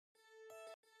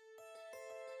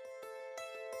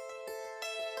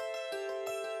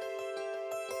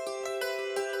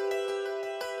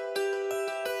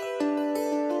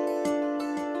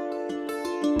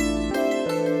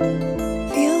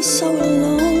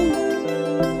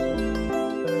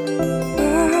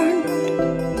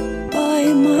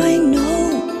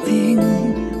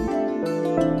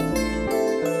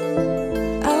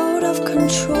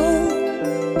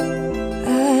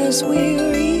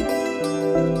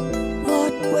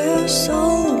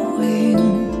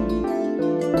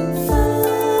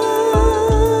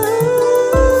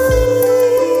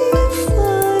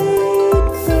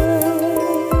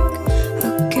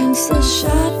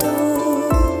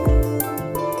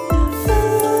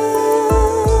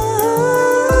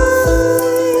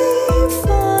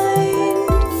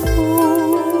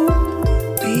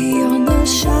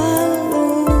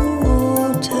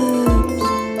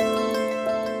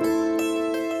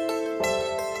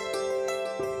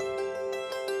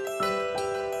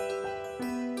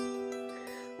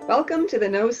Welcome to the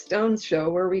No Stones Show,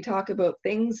 where we talk about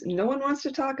things no one wants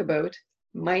to talk about.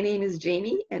 My name is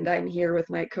Jamie, and I'm here with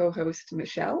my co-host,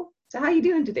 Michelle. So how you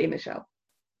doing today, Michelle?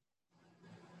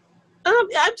 I'm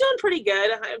doing pretty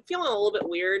good. I'm feeling a little bit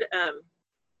weird. And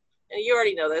you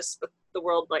already know this, but the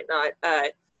world might not.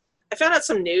 I found out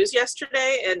some news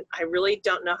yesterday, and I really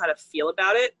don't know how to feel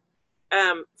about it.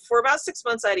 For about 6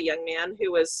 months, I had a young man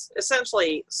who was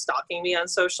essentially stalking me on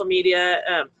social media.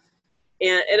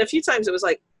 And a few times it was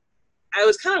like, I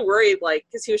was kind of worried, like,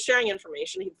 because he was sharing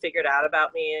information he'd figured out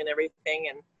about me and everything.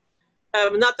 And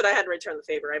not that I hadn't returned the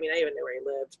favor. I mean, I even knew where he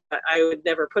lived, but I would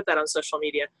never put that on social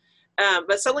media.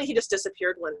 But suddenly he just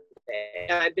disappeared one day.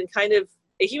 And I'd been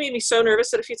he made me so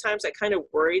nervous that a few times I kind of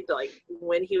worried, like,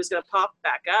 when he was going to pop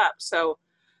back up. So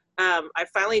I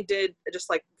finally did just,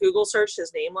 like, Google search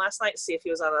his name last night to see if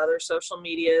he was on other social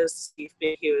medias, see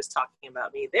if he was talking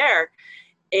about me there.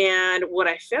 And what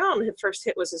I found, the first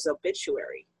hit was his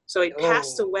obituary. So he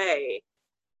passed away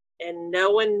and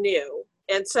no one knew.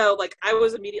 And so, like, I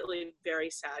was immediately very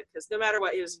sad because no matter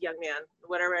what, he was a young man,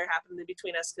 whatever happened in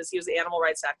between us, because he was an animal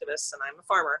rights activist and I'm a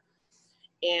farmer.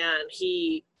 And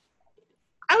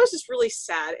I was just really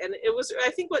sad. And it was, I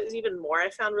think what is even more I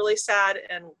found really sad,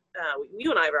 and you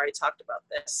and I have already talked about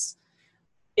this,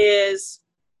 is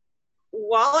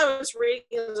while I was reading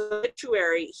his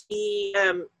obituary,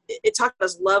 it talked about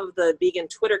his love of the vegan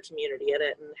Twitter community in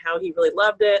it and how he really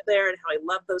loved it there and how he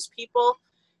loved those people.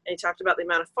 And he talked about the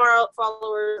amount of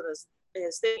followers and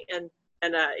his thing and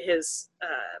his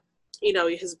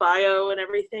his bio and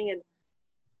everything. And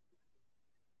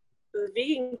the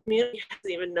vegan community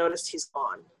hasn't even noticed he's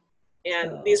gone.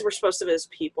 And these were supposed to be his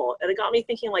people. And it got me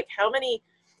thinking, like, how many,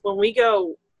 when we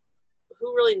go,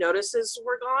 who really notices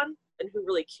we're gone and who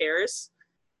really cares?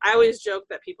 I always joke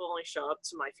that people only show up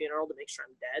to my funeral to make sure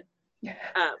I'm dead.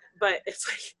 Yeah. But it's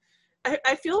like,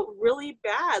 I feel really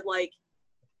bad. Like,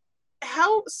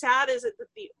 how sad is it that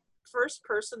the first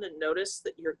person to notice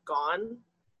that you're gone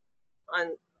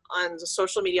on the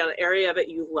social media, on an area that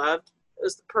you loved,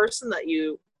 is the person that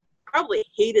you probably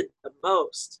hated the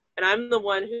most? And I'm the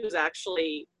one who's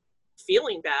actually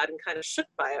feeling bad and kind of shook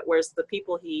by it, whereas the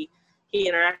people he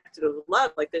interacted with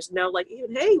love, like, there's no, like,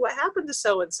 even, hey, what happened to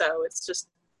so-and-so? It's just,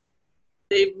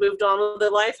 they've moved on with their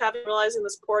life, having realizing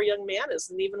this poor young man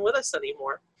isn't even with us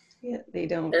anymore. Yeah, they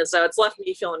don't. And so it's left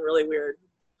me feeling really weird.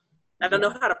 I don't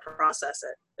know how to process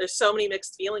it. There's so many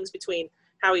mixed feelings between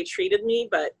how he treated me,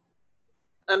 but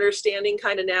understanding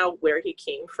kind of now where he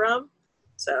came from.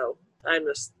 So I'm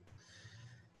just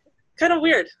kind of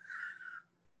weird.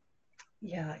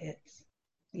 Yeah,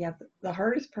 the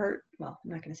hardest part, well,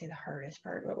 I'm not going to say the hardest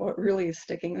part, but what really is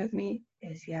sticking with me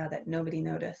is, that nobody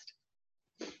noticed.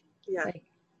 Yeah. Like,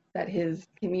 that his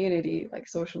community, like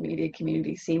social media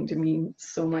community, seemed to mean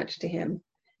so much to him,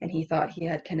 and he thought he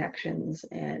had connections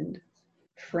and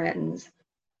friends,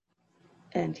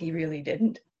 and he really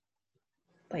didn't.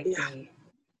 Like,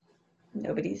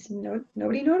 nobody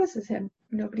notices him.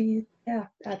 Nobody, I'm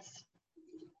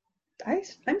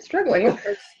struggling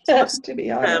with that, to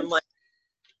be honest. Like,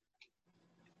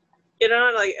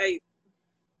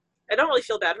 I don't really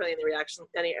feel bad for any interactions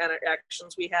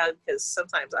we had, because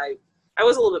sometimes I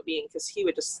was a little bit mean, because he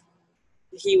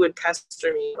would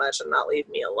pester me much and not leave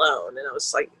me alone. And I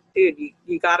was like, dude,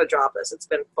 you got to drop this. It's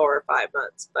been 4 or 5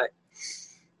 months.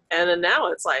 And then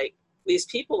now it's like these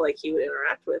people, like, he would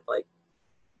interact with, like,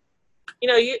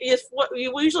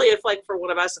 usually if, like, for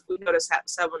one of us, if we notice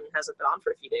someone hasn't been on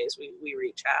for a few days, we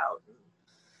reach out.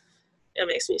 It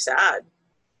makes me sad.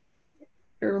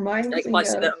 It reminds me that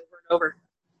over and over.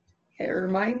 It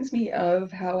reminds me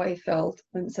of how I felt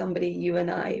when somebody you and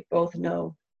I both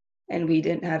know, and we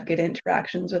didn't have good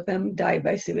interactions with them, died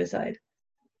by suicide.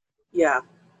 Yeah.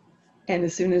 And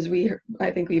as soon as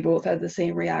I think we both had the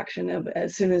same reaction of,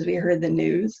 as soon as we heard the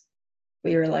news,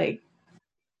 we were like,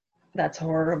 that's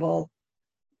horrible.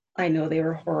 I know they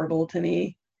were horrible to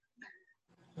me,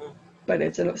 but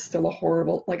it's still a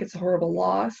horrible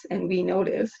loss, and we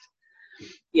noticed.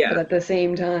 Yeah. But at the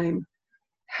same time,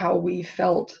 how we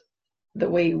felt, the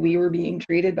way we were being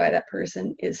treated by that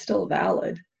person, is still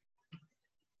valid.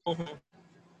 Mm-hmm.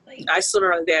 Like, I still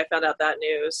remember the day I found out that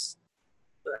news.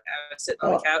 I was sitting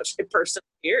on the couch in person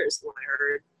for years when I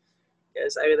heard,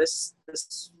 because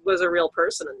this was a real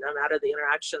person, and no matter the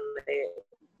interaction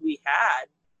we had,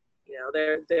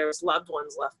 there's loved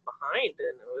ones left behind,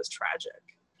 and it was tragic.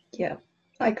 Yeah,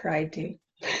 I cried too.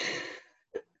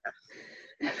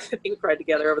 I think we cried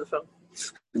together over the phone.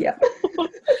 Yeah.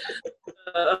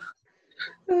 All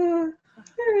right.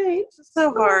 It's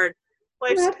so hard.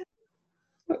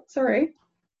 Sorry.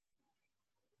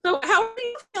 So how are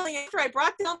you feeling after I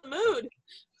brought down the mood?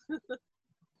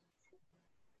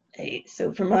 Hey,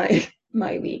 so for my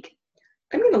week,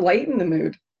 I'm gonna lighten the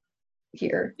mood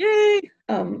here. Yay!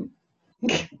 Um,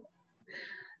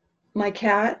 my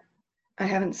cat, I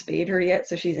haven't spayed her yet,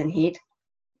 so she's in heat,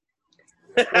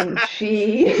 and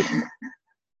she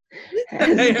has I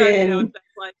already know what been that's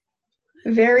like.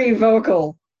 very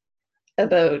vocal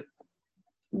about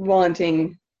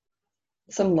wanting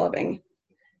some loving,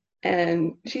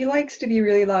 and she likes to be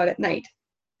really loud at night.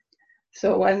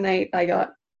 So one night I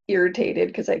got irritated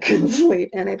because I couldn't sleep,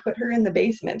 and I put her in the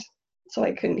basement so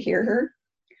I couldn't hear her.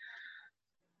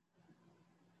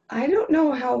 I don't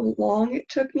know how long it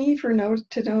took me to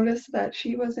notice that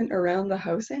she wasn't around the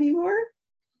house anymore,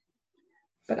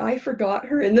 but I forgot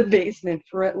her in the basement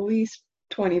for at least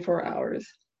 24 hours,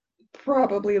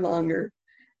 probably longer.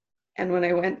 And when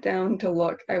I went down to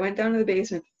look, I went down to the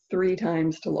basement 3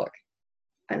 times to look,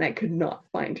 and I could not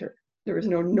find her. There was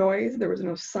no noise, there was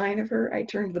no sign of her. I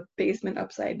turned the basement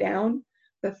upside down.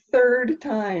 The third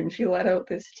time she let out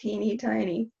this teeny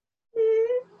tiny,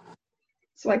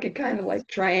 so I could kind of like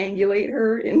triangulate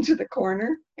her into the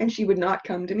corner, and she would not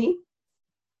come to me.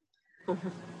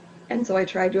 And so I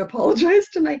tried to apologize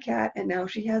to my cat, and now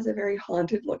she has a very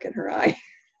haunted look in her eye.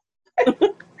 I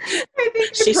think I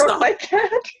She broke stopped. my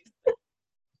cat.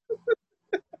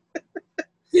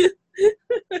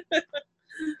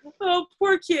 Oh,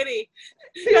 poor kitty.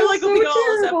 Feels like so with all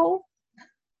those terrible.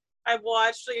 I've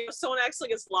watched, someone actually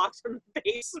gets locked in the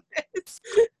basement,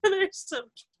 and there's some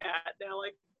cat now.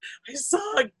 Like, I saw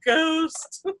a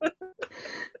ghost.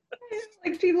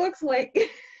 Like she looks like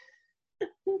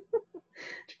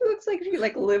she looks like she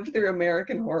like lived through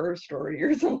American Horror Story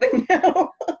or something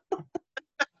now.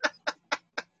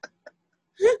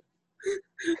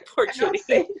 Poor I'm not kitty.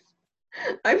 safe.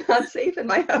 I'm not safe in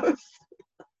my house.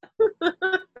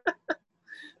 I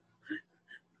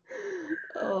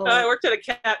Oh, worked at a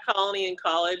cat colony in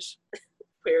college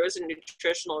where it was in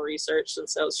nutritional research, and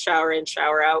so it was shower in,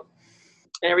 shower out,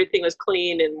 and everything was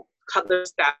clean and cut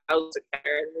those thousands of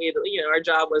care. And we, our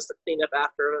job was to clean up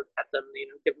after them, pet them,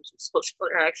 give them some social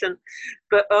interaction.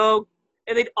 But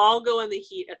and they'd all go in the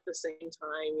heat at the same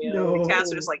time. The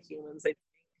cats are just no. like humans. And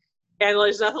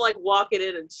there's nothing like walking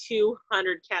in and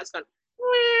 200 cats going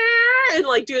and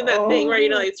like doing that thing where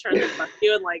Oh. they turn their butt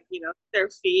to and their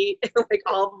feet, and like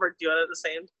all of them are doing it at the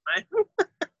same time.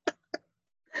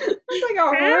 It's like a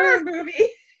horror movie.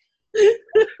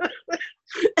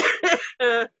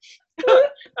 The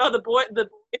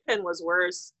boyfriend was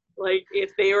worse. Like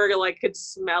if they were could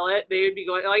smell it, they would be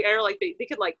going they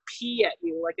could pee at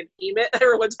you like an emit.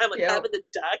 Or one time having the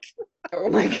duck. Oh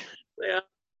my god. Yeah,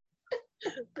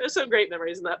 there's some great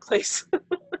memories in that place.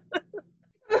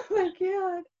 Oh my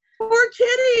god. Poor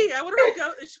kitty. I wonder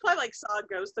how she probably saw a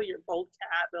ghost of your old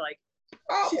cat. They're like,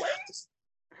 Oh,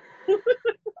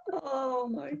 oh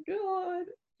my god.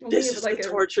 Well, this is the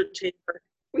torture chamber.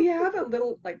 We have a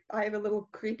little I have a little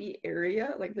creepy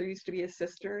area. Like there used to be a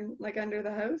cistern under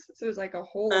the house. So there's a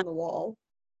hole in the wall.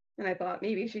 And I thought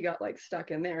maybe she got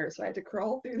stuck in there. So I had to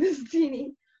crawl through this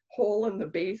teeny hole in the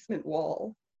basement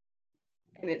wall.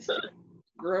 And it's just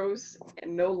gross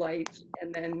and no lights.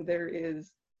 And then there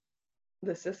is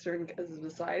the cistern is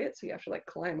beside it, so you have to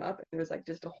climb up, and there's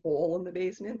just a hole in the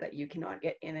basement that you cannot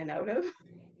get in and out of.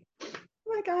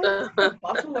 My god, a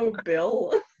Buffalo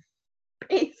Bill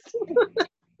basement.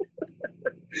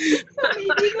 So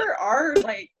maybe there are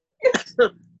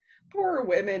poor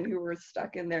women who were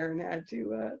stuck in there and had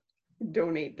to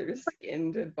donate their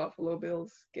skin to Buffalo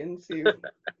Bill's skin suit.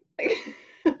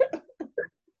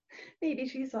 Maybe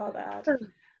she saw that.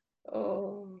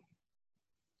 Oh.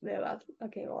 Yeah, that's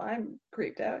okay. Well, I'm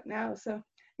creeped out now. So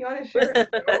you want to share a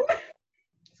stone?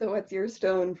 So what's your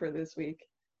stone for this week?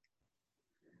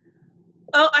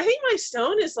 Oh, I think my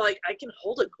stone is I can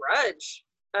hold a grudge.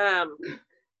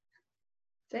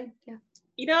 Same, yeah.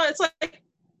 It's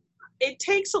it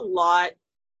takes a lot.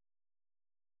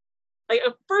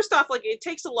 First off, it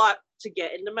takes a lot to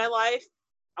get into my life,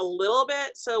 a little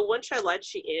bit. So once I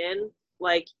let you in,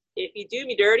 if you do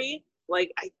me dirty, I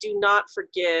do not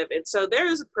forgive. And so there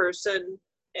is a person,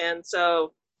 and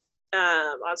so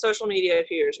on social media a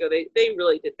few years ago, they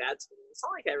really did bad to me. It's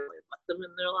not like I really let them in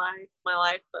my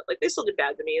life, but they still did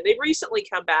bad to me. And they've recently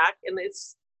come back, and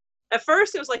at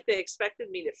first it was they expected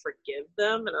me to forgive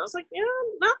them, and I was like, yeah,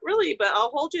 not really, but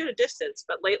I'll hold you at a distance.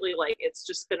 But lately, it's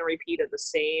just been a repeat of the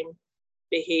same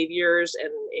behaviors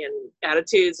and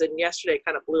attitudes. And yesterday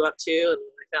kind of blew up too, and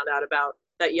I found out about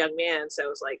that young man. So I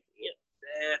was like,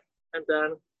 I'm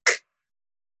done.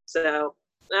 So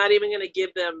not even going to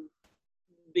give them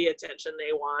the attention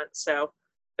they want. So,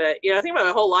 but I think about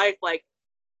my whole life,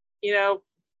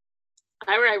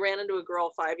 I ran into a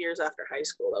girl 5 years after high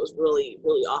school that was really,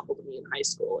 really awful to me in high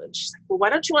school. And she's like, well, why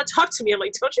don't you want to talk to me? I'm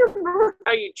like, don't you remember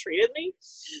how you treated me?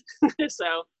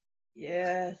 So.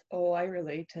 Yes. Oh, I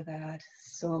relate to that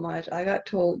so much. I got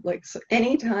told, like, so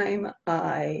anytime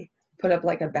I put up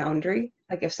like a boundary,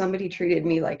 like if somebody treated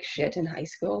me like shit in high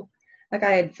school, like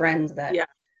I had friends that, Yeah.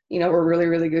 were really,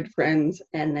 really good friends,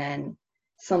 and then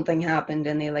something happened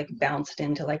and they like bounced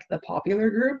into like the popular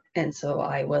group, and so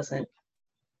I wasn't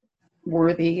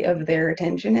worthy of their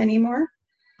attention anymore.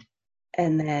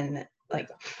 And then like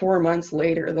 4 months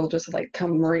later, they'll just like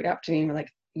come right up to me and be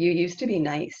like, you used to be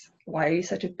nice. Why are you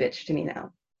such a bitch to me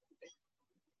now?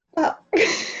 Well,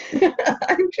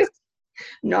 I'm just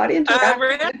not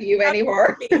interacting with you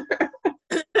anymore.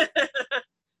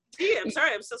 Gee, I'm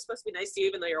sorry. I'm still supposed to be nice to you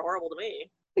even though you're horrible to me.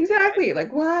 Exactly.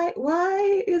 Like,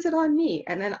 why is it on me?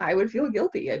 And then I would feel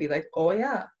guilty. I'd be like, oh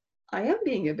yeah, I am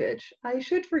being a bitch. I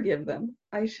should forgive them.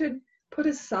 I should put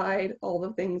aside all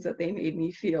the things that they made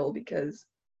me feel because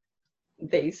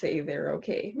they say they're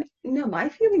okay. No, my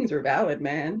feelings are valid,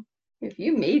 man. If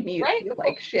you made me feel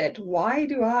like shit, why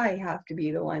do I have to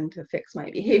be the one to fix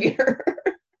my behavior?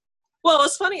 Well,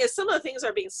 what's funny is some of the things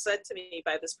are being said to me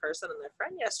by this person and their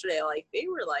friend yesterday. Like, they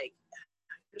were like,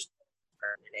 you're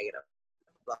negative,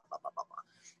 blah, blah, blah, blah, blah.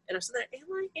 And I'm sitting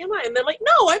there, am I? And they're like,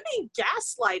 no, I'm being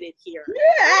gaslighted here.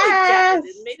 Yes!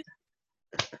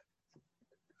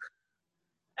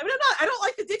 I mean, I don't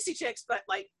like the Dixie Chicks, but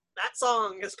like, that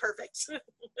song is perfect.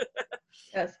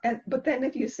 Yes, but then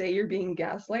if you say you're being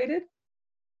gaslighted,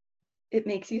 it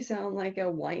makes you sound like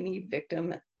a whiny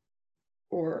victim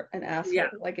or an asshole. Yeah.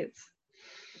 Like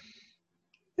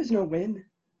there's no win.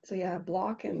 So yeah,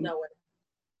 block and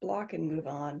move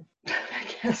on, I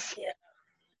guess. Yeah.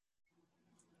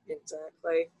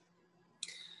 Exactly.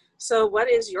 So what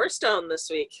is your stone this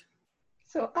week?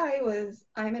 So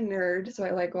I'm a nerd, so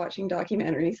I like watching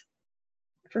documentaries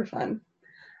for fun.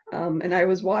 And I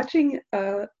was watching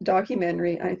a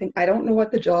documentary. I don't know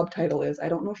what the job title is. I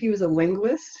don't know if he was a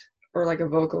linguist or like a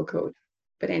vocal coach.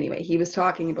 But anyway, he was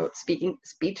talking about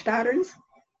speech patterns.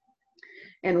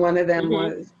 And one of them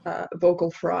was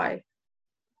vocal fry.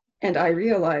 And I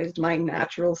realized my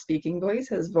natural speaking voice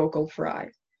has vocal fry,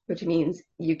 which means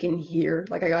you can hear,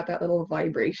 like I got that little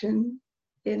vibration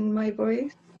in my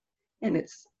voice. And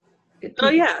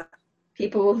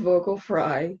people with vocal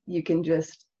fry, you can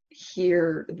just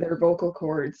hear their vocal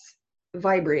cords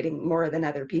vibrating more than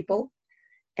other people,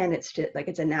 and it's just like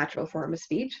it's a natural form of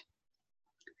speech.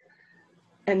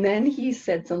 And then he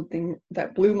said something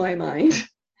that blew my mind,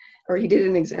 or he did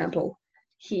an example.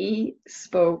 He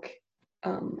spoke,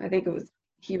 I think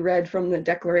he read from the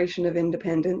Declaration of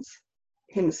Independence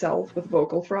himself with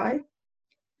vocal fry,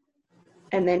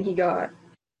 and then he got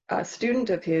a student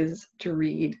of his to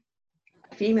read,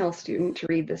 a female student to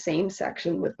read the same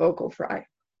section with vocal fry.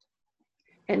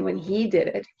 And when he did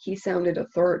it, he sounded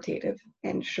authoritative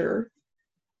and sure.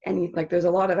 And there's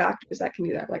a lot of actors that can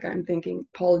do that. Like I'm thinking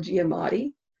Paul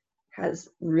Giamatti has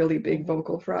really big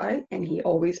vocal fry, and he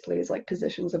always plays like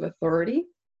positions of authority.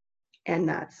 And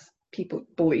people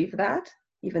believe that,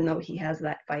 even though he has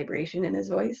that vibration in his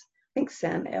voice. I think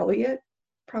Sam Elliott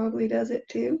probably does it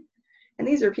too. And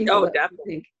these are people that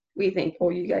we think,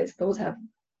 oh, you guys, those have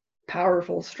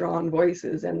powerful, strong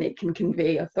voices and they can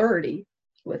convey authority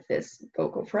with this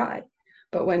vocal fry.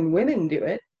 But when women do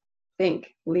it,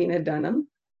 think Lena Dunham,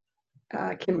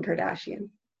 Kim Kardashian.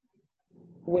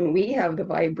 When we have the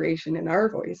vibration in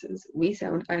our voices, we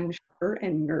sound unsure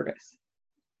and nervous.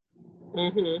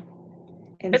 Mm-hmm.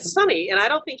 And it's funny, and I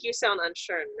don't think you sound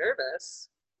unsure and nervous.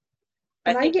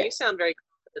 I think you sound very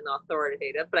confident and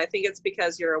authoritative, but I think it's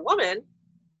because you're a woman.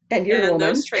 And you're a woman.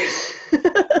 Those traits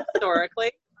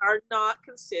historically are not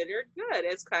considered good.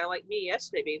 It's kind of like me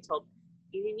yesterday being told,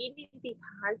 you need to be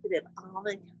positive all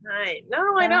the time.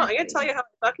 No, I don't. I can tell you how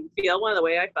I fucking feel the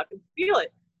way I fucking feel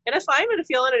it. And if I'm going to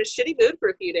feel in a shitty mood for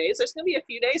a few days, there's going to be a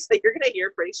few days that you're going to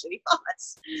hear pretty shitty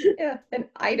thoughts. Yeah, and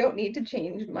I don't need to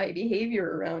change my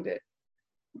behavior around it.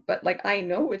 But I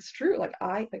know it's true.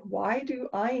 Why do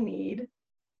I need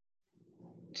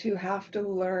to have to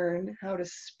learn how to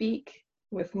speak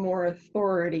with more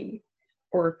authority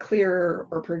or clearer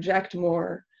or project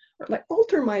more or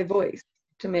alter my voice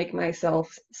to make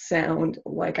myself sound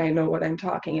like I know what I'm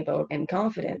talking about and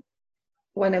confident,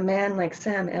 when a man like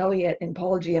Sam Elliott and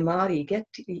Paul Giamatti get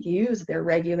to use their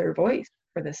regular voice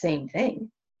for the same thing?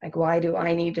 Why do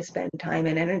I need to spend time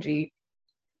and energy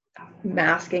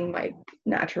masking my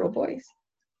natural voice?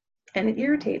 And it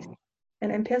irritates me,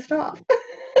 and I'm pissed off.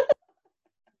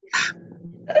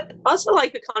 Also,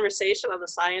 like the conversation on the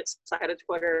science side of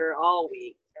Twitter all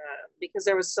week, because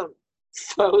there was some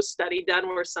faux study done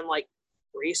where some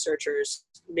researchers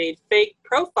made fake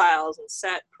profiles and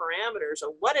set parameters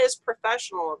of what is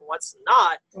professional and what's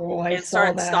not, Oh, I and saw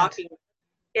started that. stalking.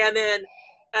 And then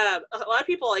a lot of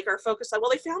people like are focused on, well,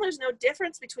 they found there's no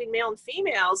difference between male and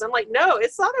females. I'm like, no,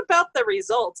 it's not about the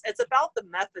results. It's about the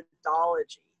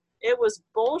methodology. It was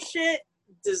bullshit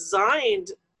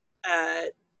designed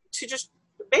to just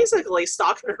basically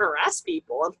stalk and harass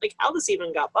people. I'm like, how this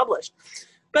even got published?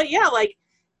 But yeah, like,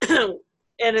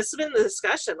 and it's been the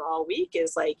discussion all week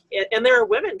is like, and there are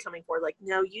women coming forward like,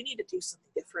 no, you need to do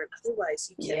something different. Otherwise,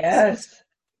 you can't. Yes.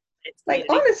 Like,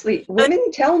 honestly,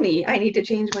 women tell me I need to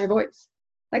change my voice.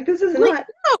 Like, this is not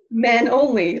men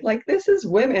only. Like, this is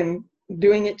women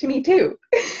doing it to me too.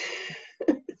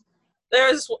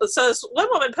 So this one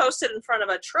woman posted in front of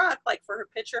a truck, like for her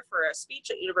picture for a speech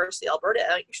at University of Alberta.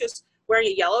 And she was wearing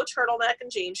a yellow turtleneck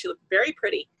and jeans. She looked very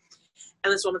pretty.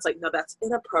 And this woman's like, no, that's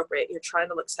inappropriate. You're trying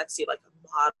to look sexy like a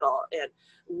model. And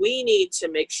we need to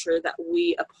make sure that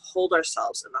we uphold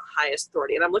ourselves in the highest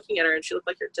authority. And I'm looking at her and she looked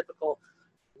like your typical,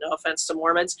 no offense to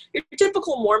Mormons, your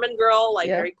typical Mormon girl, like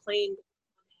very plain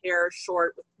hair,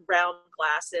 short with round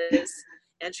glasses.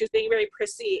 And she was being very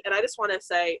prissy. And I just want to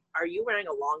say, are you wearing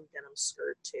a long denim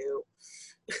skirt too?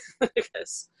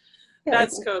 Because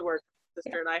that's code word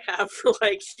sister and I have for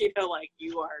like, you know, like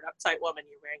you are an uptight woman,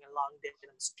 you're wearing a long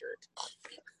denim skirt.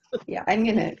 Yeah, I'm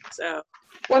going to,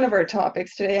 one of our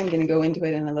topics today, I'm going to go into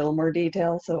it in a little more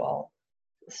detail. So I'll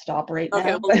stop right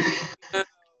now. Well,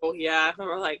 oh yeah,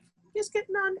 we're like, just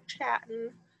getting on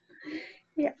chatting.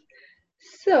 Yeah.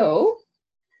 So,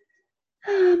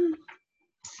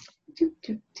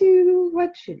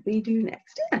 what should we do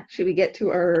next? Yeah, should we get to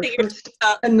our first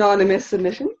anonymous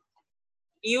submission?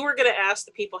 You were going to ask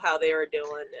the people how they were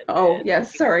doing.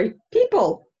 Yes, sorry.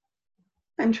 People.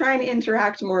 I'm trying to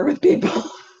interact more with people.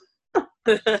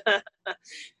 Me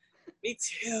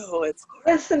too. It's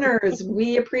listeners,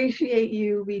 we appreciate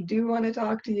you. We do want to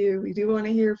talk to you. We do want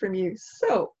to hear from you.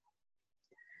 So,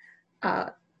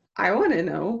 I want to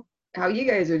know how you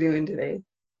guys are doing today.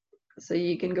 So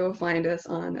you can go find us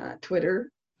on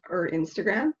Twitter or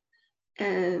Instagram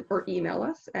or email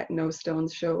us at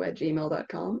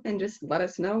nostoneshow@gmail.com and just let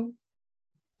us know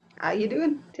how you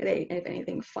doing today. If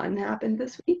anything fun happened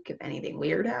this week, if anything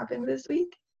weird happened this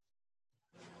week.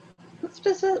 Let's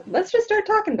just start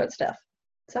talking about stuff.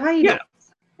 So how you doing?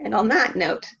 And on that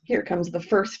note, here comes the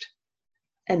first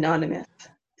anonymous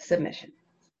submission.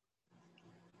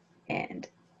 And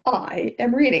I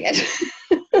am reading it.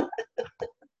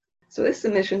 So this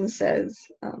submission says,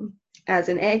 as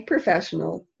an ag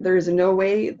professional, there is no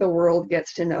way the world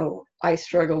gets to know I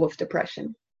struggle with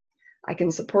depression. I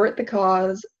can support the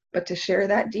cause, but to share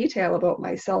that detail about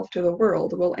myself to the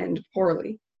world will end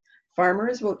poorly.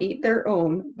 Farmers will eat their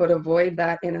own, but avoid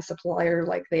that in a supplier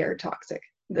like they are toxic.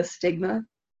 The stigma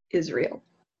is real.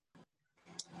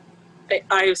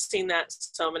 I've seen that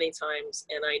so many times,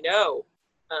 and I know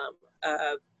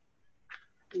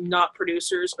not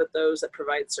producers, but those that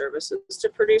provide services to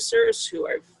producers who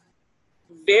are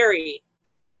very,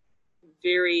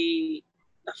 very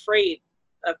afraid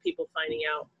of people finding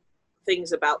out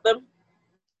things about them,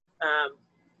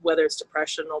 whether it's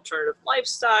depression, alternative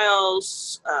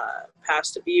lifestyles,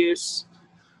 past abuse.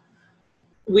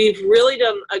 We've really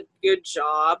done a good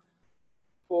job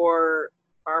for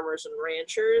farmers and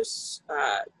ranchers,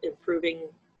 improving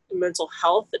mental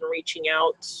health and reaching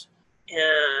out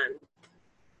and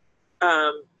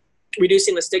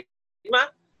reducing the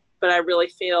stigma, but I really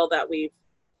feel that we've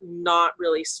not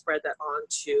really spread that on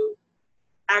to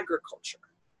agriculture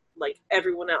like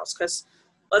everyone else. Because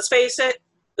let's face it,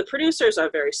 the producers are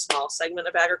a very small segment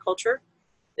of agriculture,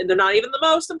 and they're not even the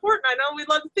most important. I know we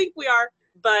love to think we are,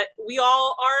 but we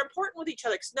all are important with each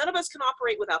other because none of us can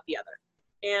operate without the other.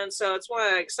 And so it's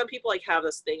why like some people like have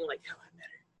this thing like, oh, I'm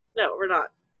better. No, we're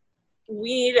not.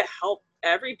 We need to help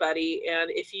everybody.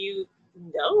 And if you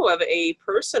know of a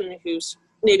person who's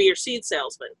maybe your seed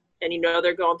salesman and you know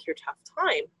they're going through a tough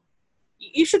time,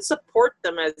 you should support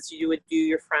them as you would do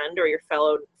your friend or your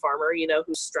fellow farmer, you know,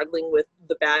 who's struggling with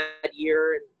the bad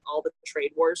year and all the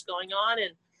trade wars going on.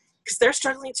 And because they're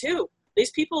struggling too.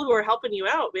 These people who are helping you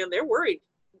out, man, they're worried.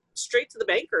 Straight to the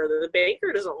banker. The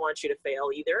banker doesn't want you to fail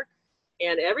either.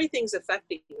 And everything's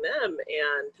affecting them.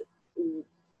 And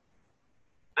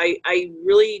I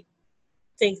really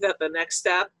think that the next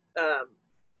step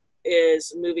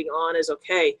is moving on is,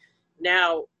 okay,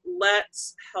 now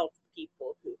let's help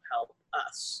people who help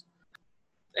us.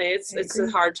 It's a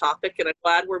hard topic, and I'm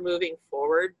glad we're moving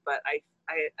forward, but I'm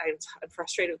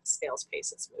frustrated with the snail's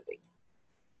pace it's moving.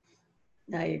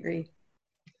 I agree.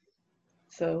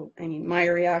 So, I mean, my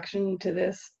reaction to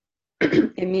this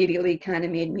immediately kind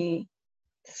of made me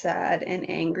sad, and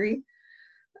angry,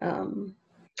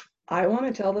 I want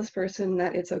to tell this person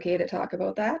that it's okay to talk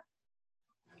about that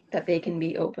they can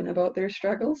be open about their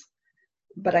struggles,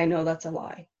 but I know that's a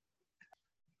lie.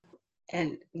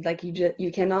 And like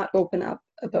you cannot open up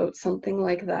about something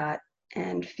like that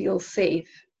and feel safe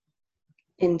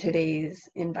in today's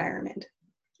environment.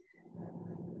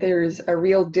 There's a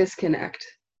real disconnect,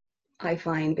 I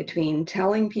find, between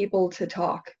telling people to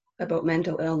talk about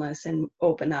mental illness and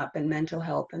open up and mental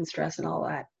health and stress and all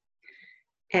that,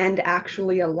 and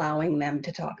actually allowing them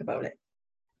to talk about it.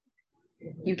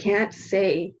 You can't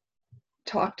say,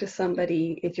 talk to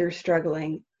somebody if you're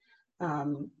struggling,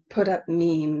 put up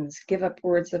memes, give up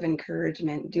words of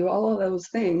encouragement, do all of those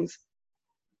things,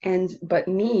 but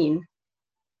mean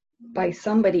by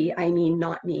somebody, I mean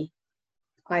not me.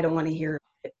 I don't want to hear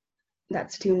it.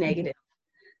 That's too negative.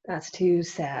 That's too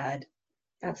sad.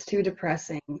 That's too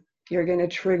depressing. You're going to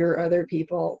trigger other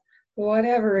people.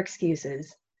 Whatever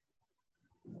excuses.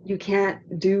 You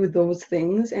can't do those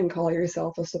things and call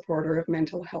yourself a supporter of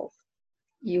mental health.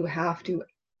 You have to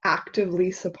actively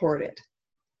support it.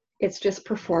 It's just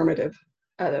performative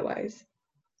otherwise.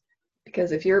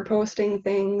 Because if you're posting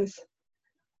things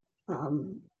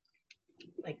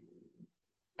like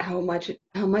how much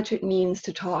it means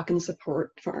to talk and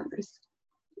support farmers,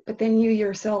 but then you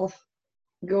yourself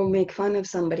go make fun of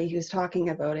somebody who's talking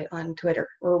about it on Twitter,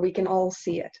 or we can all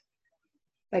see it,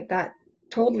 like that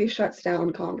totally shuts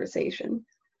down conversation.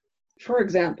 For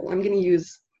example, I'm going to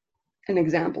use an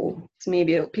example so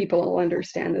maybe people will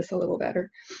understand this a little better.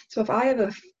 So if I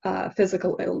have a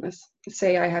physical illness,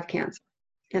 say I have cancer,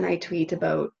 and I tweet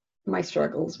about my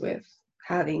struggles with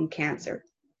having cancer,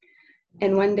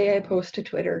 and one day I post to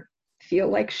Twitter, feel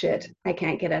like shit, I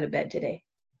can't get out of bed today.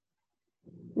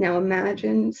 Now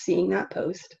imagine seeing that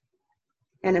post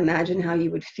and imagine how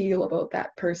you would feel about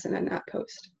that person in that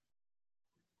post.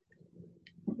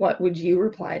 What would you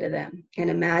reply to them? And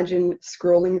imagine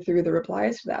scrolling through the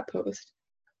replies to that post.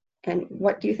 And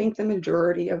what do you think the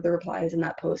majority of the replies in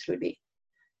that post would be?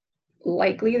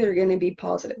 Likely they're going to be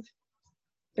positive.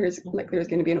 There's going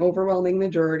to be an overwhelming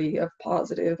majority of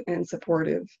positive and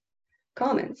supportive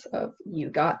comments of, you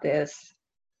got this,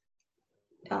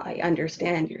 I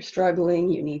understand you're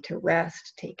struggling, you need to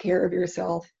rest, take care of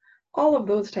yourself, all of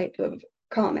those types of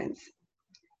comments.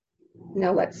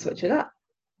 Now let's switch it up.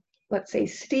 Let's say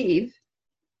Steve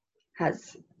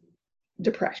has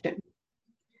depression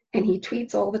and he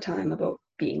tweets all the time about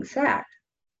being sad.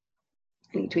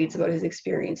 And he tweets about his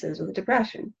experiences with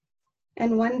depression.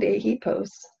 And one day he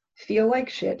posts, feel like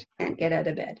shit, can't get out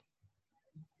of bed.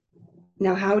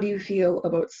 Now, how do you feel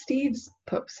about Steve's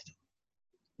post?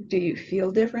 Do you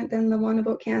feel different than the one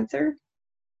about cancer?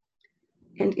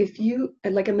 And if you,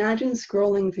 like, imagine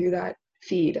scrolling through that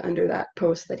feed under that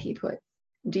post that he put,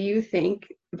 do you think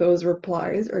those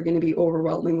replies are going to be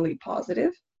overwhelmingly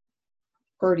positive?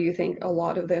 Or do you think a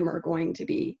lot of them are going to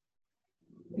be,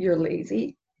 you're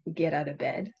lazy, get out of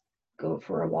bed, go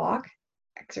for a walk,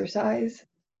 exercise?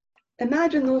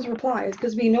 Imagine those replies,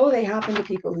 because we know they happen to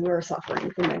people who are suffering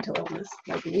from mental illness.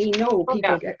 Like, we know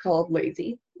people get called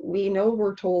lazy. We know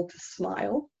we're told to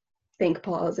smile, think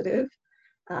positive,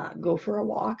 go for a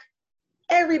walk.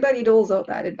 Everybody doles out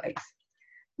that advice.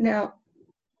 Now,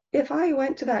 if I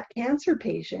went to that cancer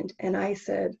patient and I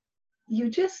said, you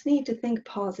just need to think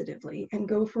positively and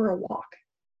go for a walk,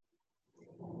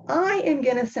 I am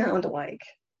going to sound like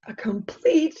a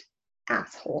complete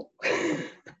asshole.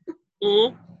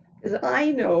 Because I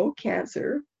know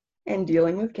cancer and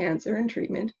dealing with cancer and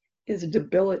treatment is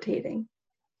debilitating.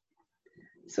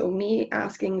 So me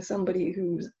asking somebody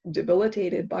who's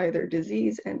debilitated by their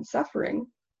disease and suffering,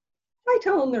 I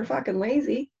tell them they're fucking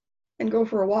lazy and go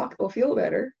for a walk, they'll feel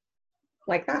better.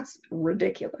 Like, that's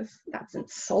ridiculous. That's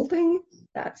insulting.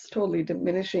 That's totally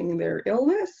diminishing their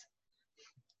illness.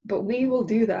 But we will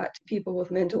do that to people with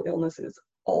mental illnesses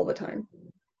all the time.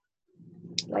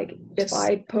 Like, if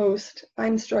I post,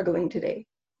 I'm struggling today,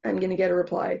 I'm going to get a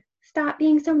reply, stop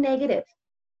being so negative.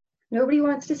 Nobody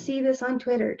wants to see this on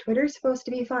Twitter. Twitter's supposed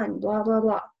to be fun, blah, blah,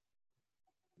 blah.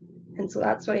 And so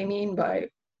that's what I mean by,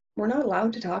 we're not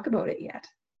allowed to talk about it yet.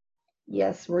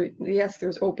 Yes,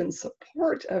 there's open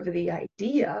support of the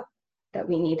idea that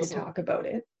we need to talk about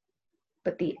it,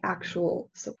 but the actual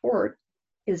support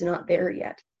is not there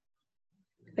yet.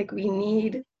 Like, we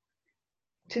need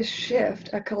to shift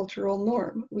a cultural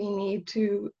norm. We need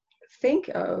to think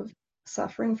of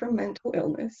suffering from mental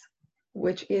illness,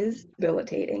 which is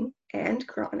debilitating and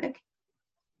chronic,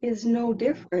 is no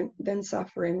different than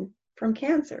suffering from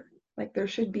cancer. Like, there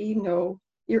should be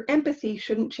your empathy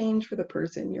shouldn't change for the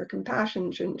person. Your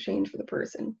compassion shouldn't change for the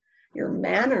person. Your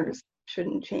manners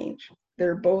shouldn't change.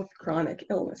 They're both chronic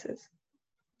illnesses.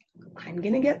 I'm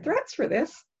going to get threats for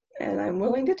this, and I'm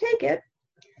willing to take it.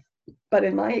 But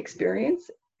in my experience,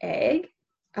 ag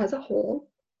as a whole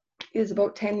is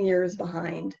about 10 years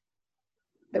behind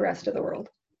the rest of the world.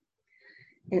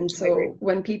 And so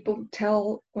when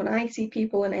I see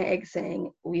people in ag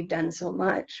saying, we've done so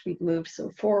much, we've moved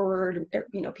so forward,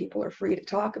 people are free to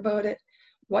talk about it,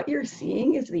 what you're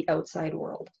seeing is the outside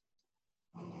world.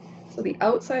 So the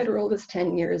outside world is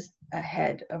 10 years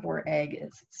ahead of where ag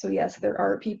is. So yes, there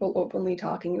are people openly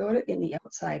talking about it in the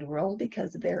outside world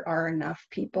because there are enough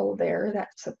people there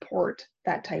that support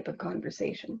that type of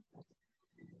conversation.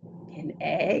 In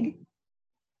ag,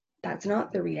 that's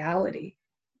not the reality.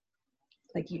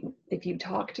 Like if you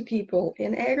talk to people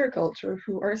in agriculture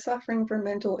who are suffering from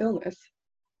mental illness,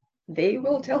 they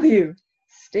will tell you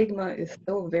stigma is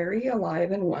still very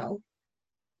alive and well.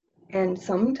 And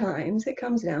sometimes it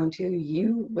comes down to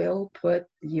you will put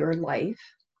your life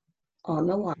on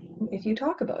the line if you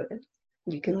talk about it.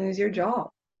 You can lose your job.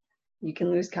 You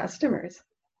can lose customers.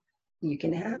 You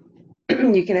can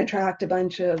attract a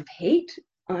bunch of hate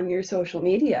on your social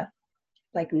media,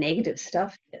 like negative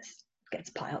stuff just gets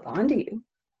piled onto you.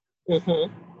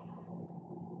 Mm-hmm.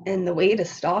 And the way to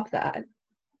stop that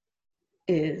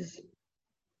is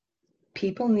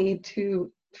people need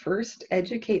to first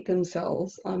educate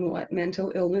themselves on what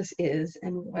mental illness is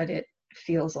and what it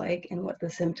feels like and what the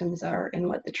symptoms are and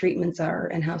what the treatments are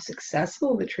and how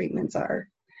successful the treatments are.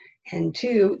 And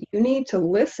two, you need to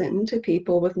listen to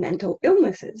people with mental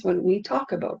illnesses when we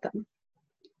talk about them.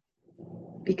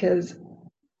 Because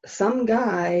some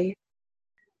guy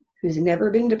who's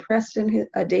never been depressed in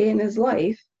a day in his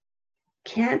life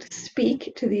can't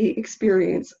speak to the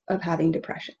experience of having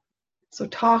depression. So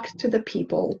talk to the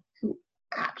people who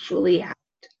actually have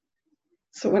it.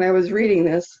 So when I was reading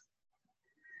this,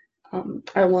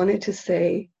 I wanted to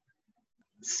say,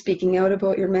 speaking out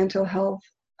about your mental health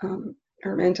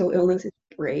or mental illness is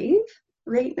brave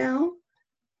right now,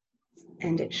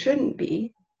 and it shouldn't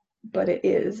be, but it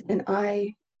is. And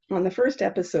on the first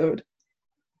episode,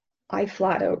 I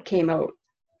flat out came out,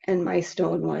 and my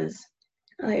stone was,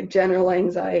 I have general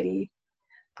anxiety,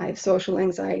 I have social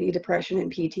anxiety, depression,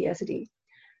 and PTSD.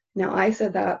 Now, I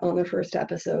said that on the first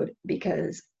episode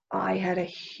because I had a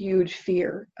huge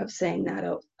fear of saying that.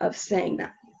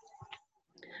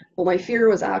 Well, my fear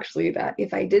was actually that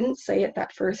if I didn't say it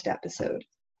that first episode,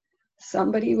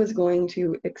 somebody was going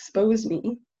to expose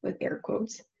me, with air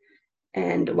quotes,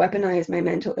 and weaponize my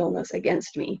mental illness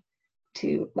against me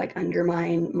to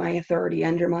undermine my authority,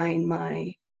 undermine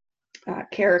my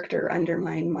character,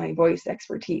 undermine my voice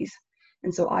expertise.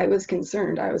 And so I was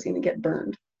concerned I was going to get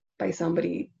burned by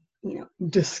somebody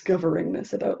discovering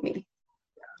this about me.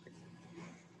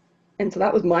 And so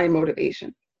that was my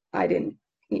motivation. I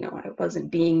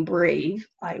wasn't being brave.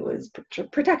 I was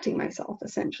protecting myself,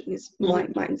 essentially, is my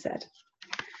mindset.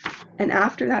 And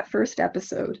after that first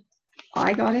episode,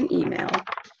 I got an email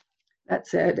that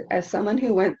said, as someone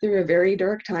who went through a very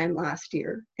dark time last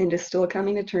year and is still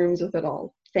coming to terms with it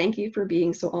all, thank you for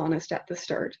being so honest at the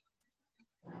start.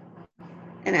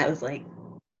 And I was like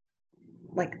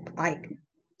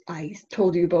I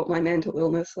told you about my mental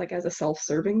illness as a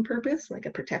self-serving purpose, like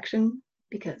a protection,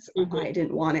 because I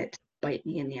didn't want it to bite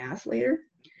me in the ass later.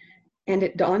 And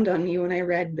it dawned on me when I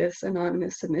read this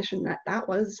anonymous submission that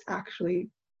was actually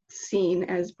seen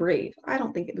as brave. I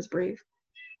don't think it was brave.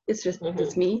 It's just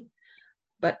it's me.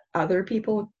 But other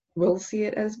people will see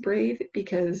it as brave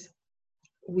because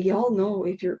we all know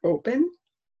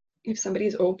if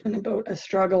somebody's open about a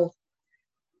struggle,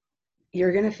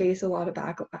 you're going to face a lot of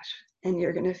backlash and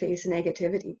you're going to face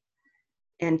negativity.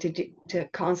 And to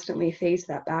constantly face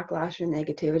that backlash and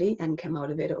negativity and come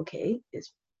out of it okay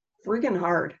is friggin'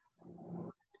 hard.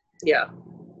 Yeah.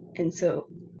 And so,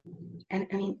 and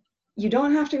I mean, you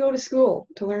don't have to go to school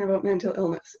to learn about mental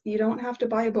illness. You don't have to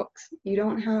buy books. You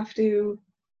don't have to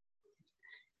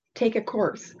take a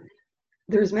course.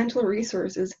 There's mental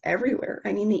resources everywhere.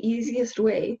 I mean, the easiest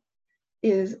way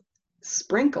is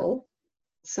sprinkle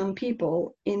some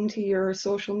people into your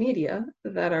social media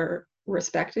that are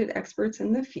respected experts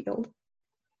in the field,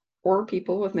 or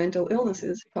people with mental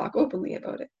illnesses talk openly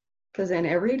about it. Because then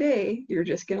every day you're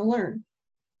just going to learn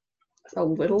a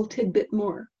little tidbit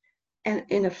more, and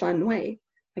in a fun way.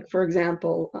 Like, for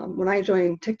example, when I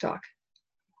joined TikTok,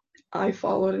 I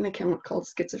followed an account called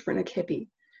Schizophrenic Hippie,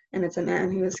 and it's a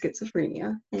man who has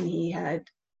schizophrenia, and he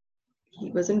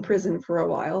was in prison for a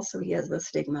while, so he has the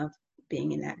stigma of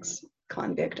being an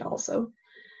ex-convict also.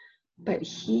 But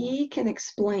he can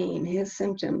explain his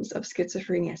symptoms of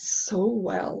schizophrenia so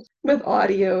well with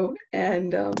audio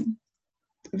and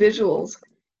visuals.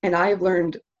 And I've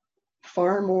learned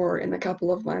far more in a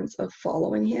couple of months of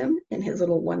following him in his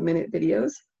little 1-minute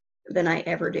videos than I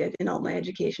ever did in all my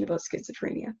education about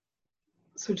schizophrenia.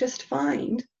 So just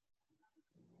find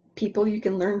people you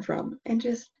can learn from and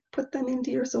just put them into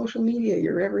your social media,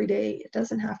 your everyday. It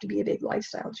doesn't have to be a big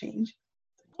lifestyle change.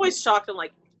 I'm always shocked on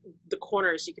like the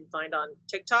corners you can find on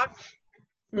TikTok,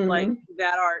 like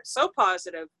that are so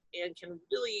positive and can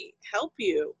really help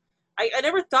you. I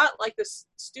never thought like this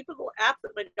stupid little app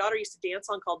that my daughter used to dance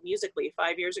on called Musical.ly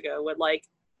 5 years ago would like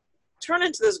turn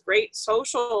into this great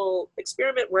social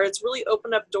experiment where it's really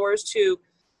opened up doors to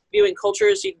viewing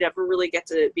cultures you'd never really get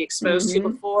to be exposed to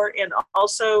before, and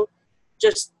also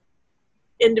just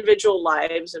individual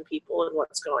lives and people and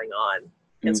what's going on.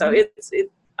 And so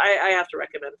I have to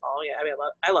recommend following it. I mean,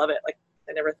 I love it. Like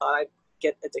I never thought I'd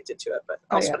get addicted to it, but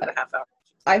I'll spend a half hour.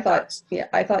 I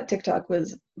thought TikTok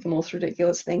was the most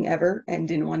ridiculous thing ever and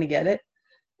didn't want to get it.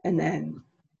 And then,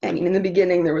 I mean, in the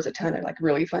beginning, there was a ton of like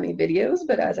really funny videos,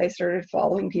 but as I started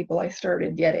following people, I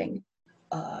started getting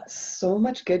so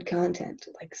much good content,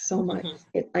 like so much.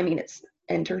 It's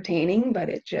entertaining, but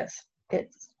it's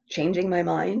changing my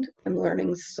mind. I'm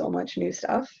learning so much new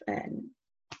stuff. And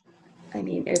I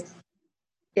mean,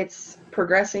 it's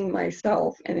progressing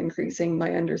myself and increasing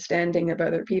my understanding of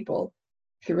other people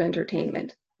through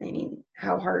entertainment. I mean,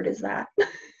 how hard is that?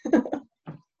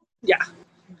 Yeah.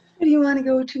 Do you want to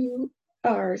go to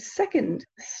our second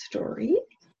story?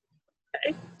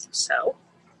 Okay, so,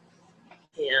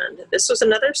 and this was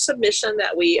another submission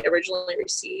that we originally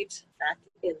received back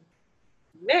in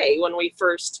May when we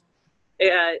first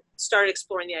started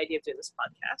exploring the idea of doing this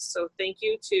podcast. So thank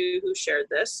you to who shared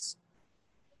this.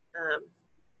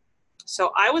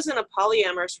 So I was in a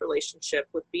polyamorous relationship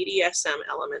with BDSM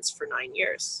elements for 9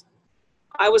 years.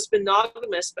 I was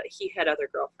monogamous, but he had other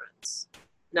girlfriends.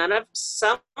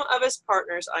 Some of his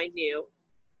partners I knew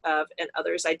of and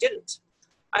others I didn't.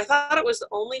 I thought it was the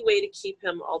only way to keep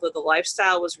him, although the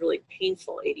lifestyle was really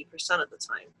painful 80% of the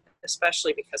time,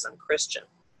 especially because I'm Christian.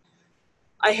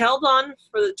 I held on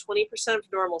for the 20% of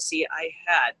normalcy I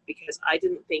had because I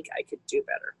didn't think I could do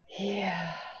better.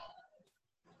 Yeah.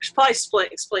 I should probably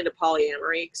explain to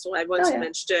polyamory, because I once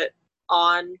mentioned it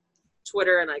on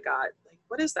Twitter and I got like,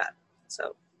 what is that?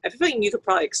 So I think you could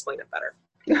probably explain it better.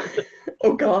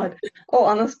 Oh God. Oh,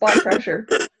 on the spot pressure.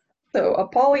 So a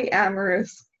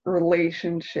polyamorous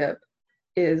relationship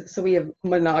is, so we have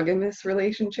monogamous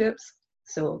relationships.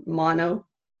 So one.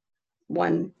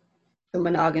 So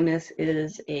monogamous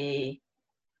is a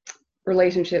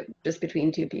relationship just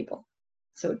between two people.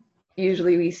 So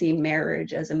usually we see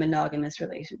marriage as a monogamous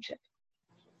relationship.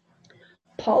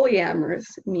 Polyamorous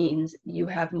means you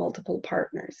have multiple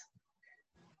partners.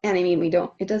 And I mean,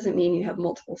 it doesn't mean you have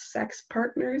multiple sex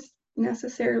partners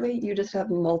necessarily. You just have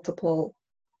multiple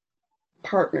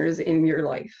partners in your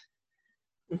life.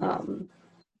 And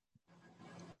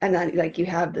then like you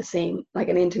have the same, like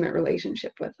an intimate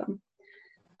relationship with them.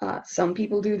 Some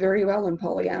people do very well in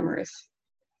polyamorous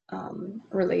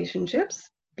relationships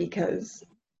because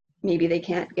maybe they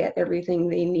can't get everything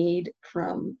they need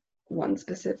from one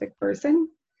specific person.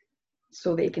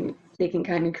 So they can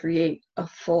kind of create a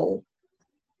full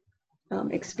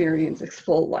experience, a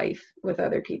full life with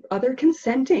other people, other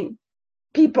consenting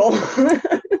people.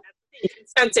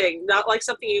 Consenting, not like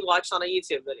something you watch on a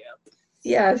YouTube video.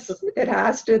 Yes, it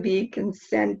has to be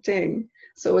consenting.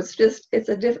 So it's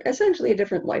essentially a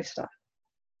different lifestyle.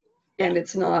 And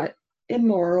it's not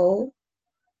immoral,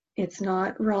 it's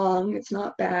not wrong, it's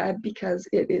not bad, because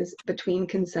it is between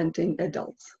consenting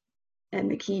adults. And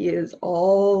the key is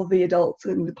all the adults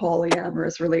in the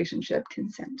polyamorous relationship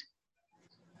consent.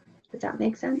 Does that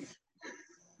make sense?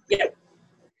 Yeah.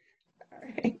 All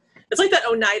right. It's like the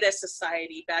Oneida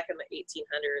Society back in the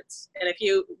 1800s. And if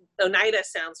Oneida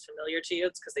sounds familiar to you,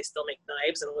 it's because they still make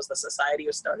knives and it was the society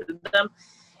who started them.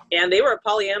 And they were a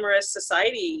polyamorous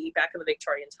society back in the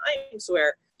Victorian times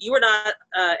where you were not,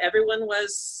 everyone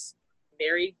was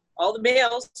married. All the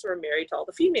males were married to all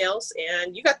the females,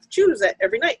 and you got to choose it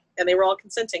every night, and they were all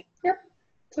consenting. Yep.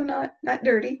 So not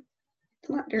dirty. It's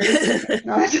not dirty. It's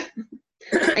not.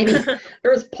 I mean,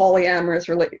 there was polyamorous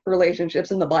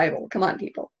relationships in the Bible. Come on,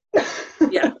 people.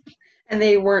 Yeah. And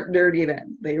they weren't dirty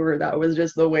then. That was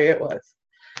just the way it was.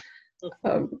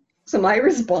 So my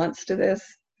response to this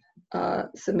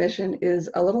submission is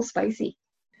a little spicy.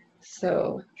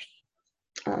 So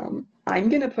I'm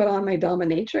going to put on my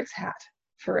dominatrix hat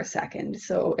for a second.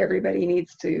 So everybody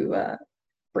needs to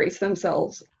brace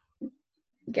themselves,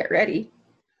 get ready.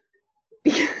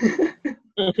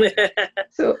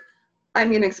 So I'm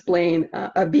going to explain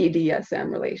a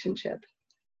BDSM relationship.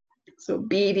 So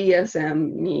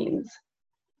BDSM means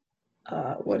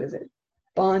what is it?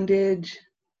 Bondage,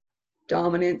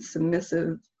 dominant,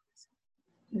 submissive,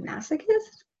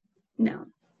 masochist? No.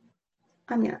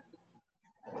 I'm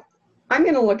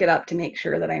gonna look it up to make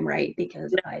sure that I'm right,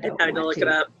 because I don't I'm to want look it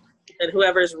up. And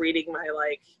whoever's reading my,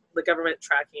 like, the government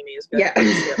tracking me is good. Yeah.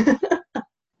 Of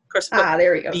course,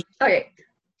 there we go. Okay.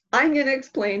 I'm gonna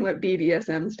explain what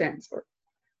BDSM stands for.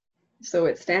 So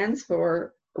it stands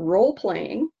for role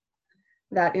playing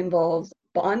that involves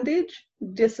bondage,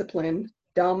 discipline,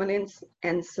 dominance,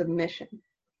 and submission.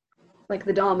 Like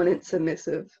the dominant,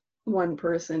 submissive, one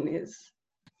person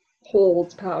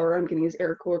holds power, I'm going to use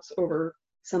air quotes, over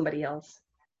somebody else.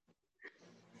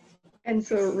 And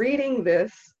so reading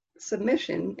this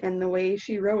submission and the way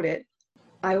she wrote it,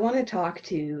 I want to talk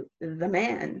to the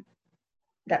man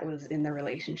that was in the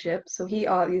relationship. So he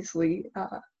obviously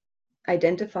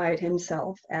identified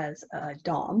himself as a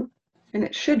dom, and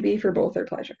it should be for both their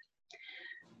pleasure.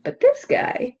 But this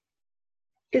guy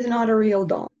is not a real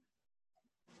dom.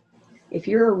 If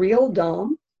you're a real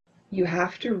dom, you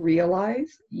have to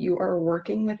realize you are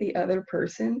working with the other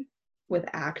person with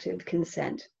active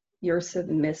consent. Your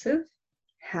submissive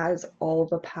has all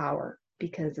the power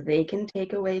because they can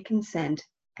take away consent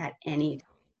at any time,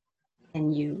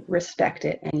 and you respect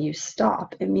it and you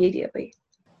stop immediately.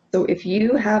 So if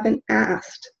you haven't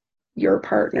asked your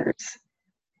partners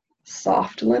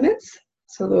soft limits,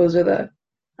 so those are the,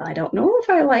 I don't know if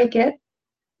I like it,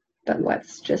 but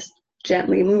let's just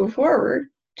gently move forward,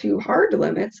 to hard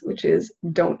limits, which is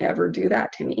don't ever do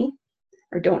that to me,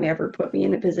 or don't ever put me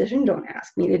in a position, don't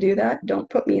ask me to do that, don't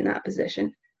put me in that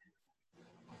position.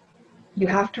 You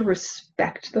have to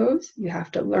respect those, you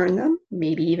have to learn them,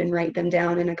 maybe even write them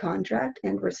down in a contract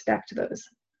and respect those.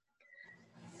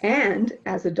 And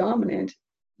as a dominant,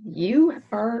 you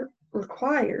are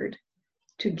required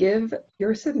to give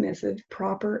your submissive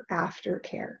proper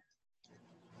aftercare.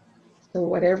 So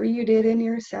whatever you did in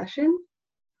your session,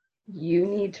 you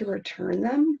need to return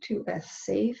them to a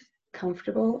safe,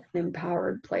 comfortable, and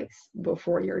empowered place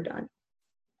before you're done.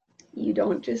 You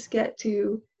don't just get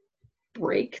to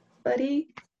break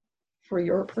somebody for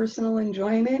your personal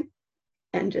enjoyment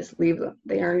and just leave them.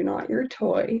 They are not your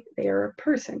toy, they are a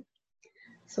person.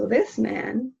 So this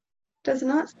man does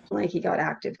not sound like he got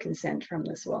active consent from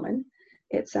this woman.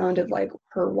 It sounded like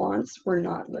her wants were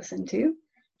not listened to.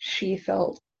 She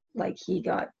felt like he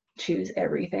got to choose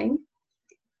everything.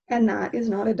 And that is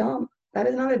not a dom. That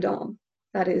is not a dom.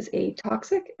 That is a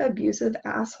toxic, abusive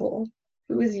asshole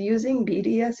who is using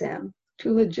BDSM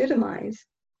to legitimize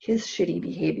his shitty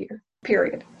behavior,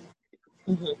 period.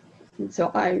 Mm-hmm. And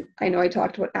so I know I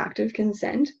talked about active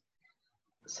consent.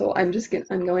 So I'm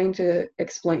going to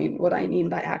explain what I mean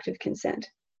by active consent.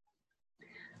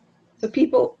 So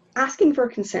people asking for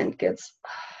consent gets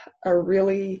a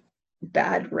really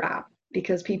bad rap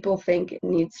because people think it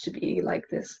needs to be like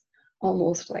this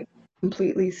almost like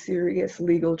completely serious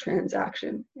legal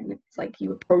transaction. And it's like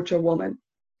you approach a woman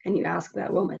and you ask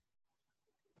that woman,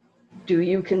 do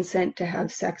you consent to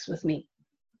have sex with me?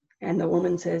 And the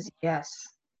woman says, yes.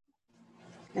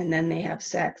 And then they have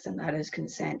sex, and that is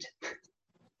consent.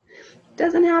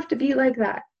 Doesn't have to be like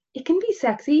that. It can be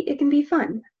sexy, it can be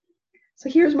fun. So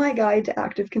here's my guide to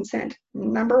active consent.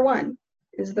 Number 1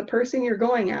 is the person you're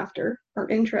going after or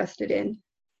interested in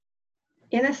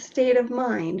a state of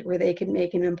mind where they can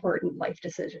make an important life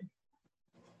decision.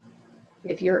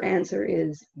 If your answer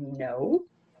is no,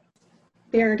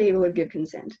 they aren't able to give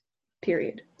consent,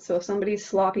 period. So if somebody's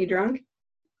sloppy drunk,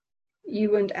 you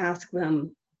wouldn't ask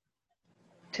them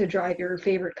to drive your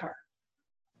favorite car.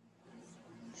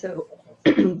 So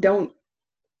don't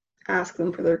ask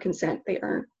them for their consent. They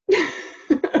aren't.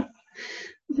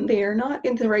 They are not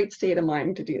in the right state of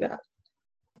mind to do that.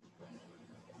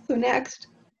 So next,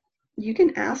 you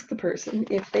can ask the person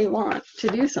if they want to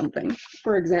do something.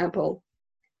 For example,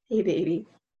 hey baby,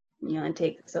 you want to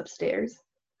take this upstairs?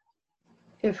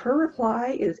 If her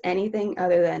reply is anything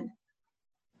other than,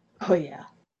 oh yeah,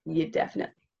 you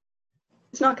definitely,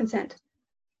 it's not consent.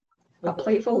 A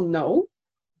playful no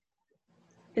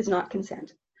is not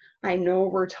consent. I know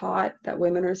we're taught that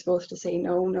women are supposed to say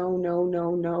no, no, no,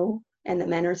 no, no, and the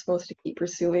men are supposed to keep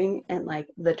pursuing, and like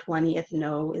the 20th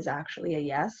no is actually a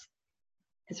yes.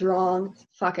 It's wrong.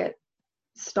 Fuck it.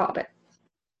 Stop it.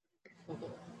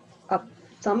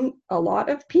 A lot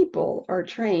of people are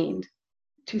trained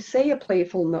to say a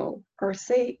playful no, or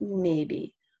say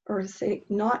maybe, or say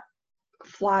not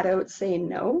flat out say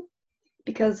no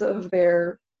because of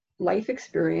their life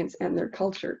experience and their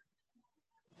culture.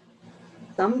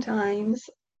 Sometimes,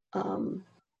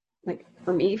 like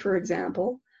for me, for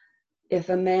example, if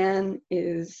a man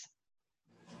is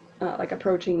like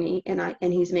approaching me, and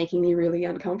he's making me really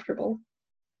uncomfortable,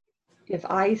 if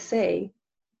I say,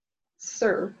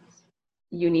 "Sir,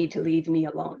 you need to leave me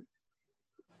alone,"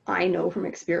 I know from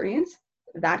experience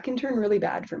that can turn really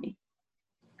bad for me.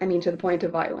 I mean, to the point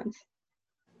of violence.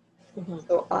 Mm-hmm.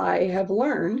 So I have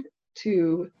learned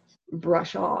to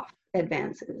brush off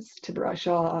advances, to brush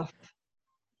off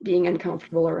being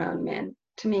uncomfortable around men,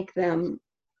 to make them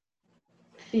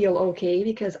feel okay,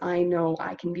 because I know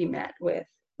I can be met with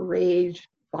rage,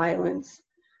 violence,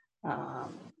 I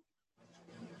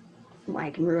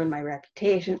can ruin my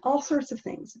reputation, all sorts of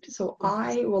things. So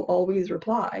I will always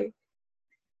reply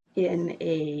in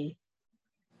a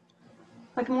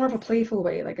like more of a playful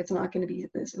way, like it's not going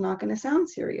to sound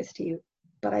serious to you,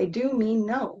 but I do mean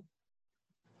no.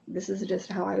 This is just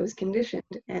how I was conditioned,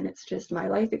 and it's just my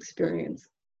life experience.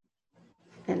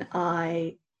 And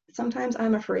sometimes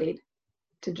I'm afraid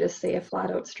to just say a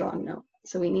flat out strong no.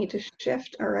 So we need to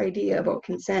shift our idea about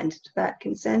consent. That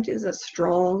consent is a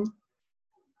strong,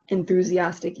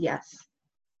 enthusiastic yes.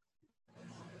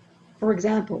 For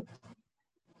example,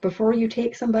 before you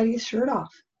take somebody's shirt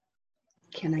off,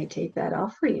 can I take that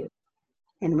off for you?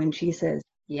 And when she says,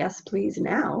 yes, please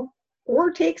now, or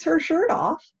takes her shirt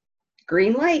off,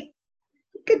 green light,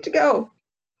 good to go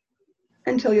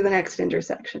until you're the next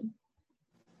intersection.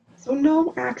 So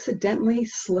no accidentally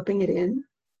slipping it in.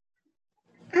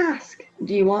 Ask,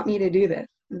 do you want me to do this?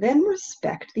 Then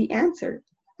respect the answer.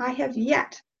 I have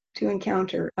yet to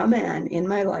encounter a man in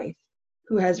my life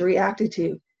who has reacted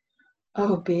to,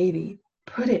 oh baby,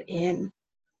 put it in.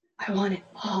 I want it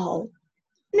all,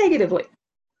 negatively.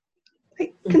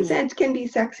 Like, consent can be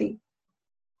sexy.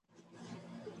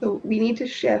 So we need to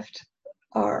shift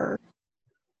the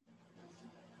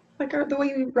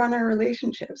way we run our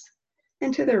relationships.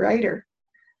 And to the writer,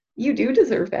 you do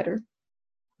deserve better.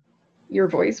 Your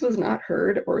voice was not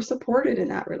heard or supported in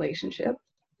that relationship.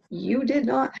 You did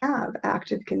not have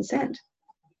active consent.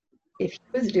 If he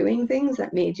was doing things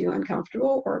that made you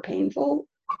uncomfortable or painful,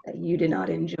 that you did not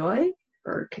enjoy,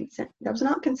 or consent, that was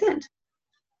not consent.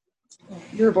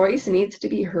 Your voice needs to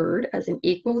be heard as an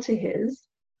equal to his,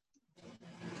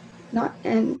 not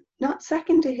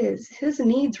second to his. His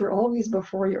needs were always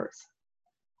before yours.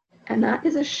 And that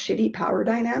is a shitty power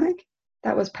dynamic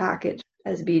that was packaged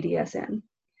as BDSM.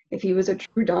 If he was a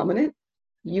true dominant,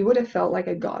 you would have felt like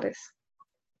a goddess,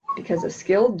 because a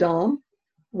skilled dom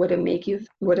would have made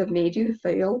you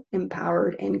feel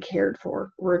empowered and cared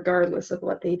for, regardless of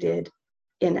what they did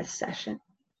in a session.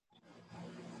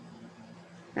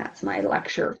 That's my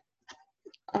lecture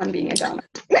on being a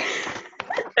dominant.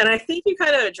 And I think you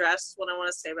kind of addressed what I want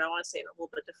to say, but I want to say it in a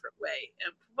little bit different way.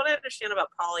 And what I understand about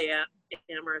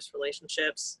polyamorous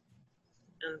relationships,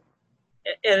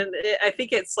 and I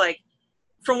think it's like,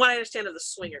 from what I understand of the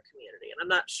swinger community, and I'm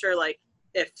not sure like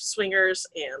if swingers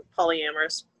and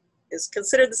polyamorous is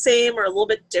considered the same or a little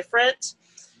bit different.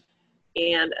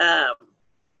 And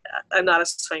I'm not a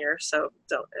swinger, so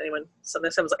don't anyone.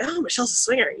 Sometimes someone's like, "Oh, Michelle's a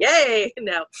swinger, yay!"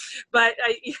 No, but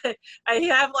I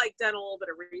have like done a little bit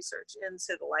of research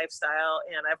into the lifestyle,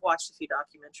 and I've watched a few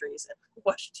documentaries and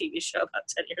watched a TV show about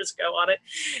 10 years ago on it.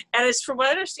 And it's, from what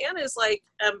I understand, is like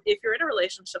if you're in a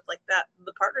relationship like that,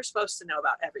 the partner's supposed to know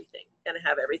about everything and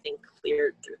have everything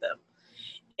cleared through them.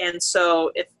 And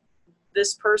so if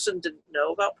this person didn't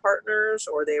know about partners,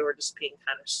 or they were just being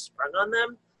kind of sprung on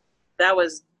them, that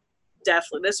was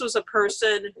definitely, this was a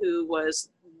person who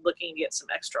was looking to get some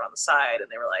extra on the side, and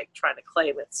they were like trying to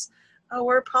claim it's, oh,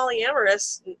 we're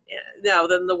polyamorous. No,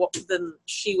 then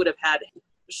she would have had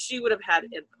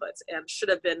inputs and should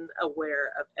have been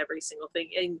aware of every single thing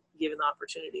and given the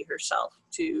opportunity herself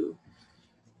to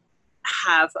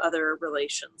have other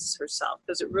relations herself,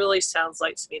 because it really sounds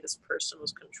like to me this person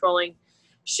was controlling.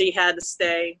 She had to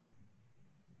stay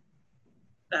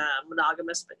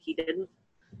monogamous, but he didn't.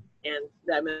 And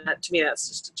I mean, to me, that's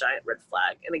just a giant red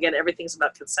flag. And again, everything's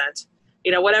about consent.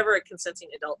 Whatever a consenting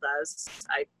adult does,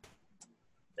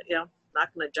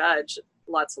 not going to judge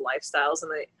lots of lifestyles.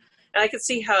 And I could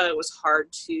see how it was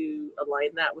hard to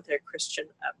align that with their Christian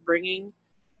upbringing.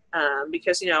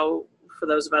 Because, for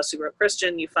those of us who grew up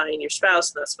Christian, you find your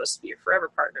spouse, and that's supposed to be your forever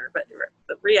partner. But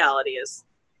the reality is,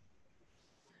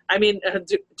 I mean,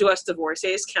 do us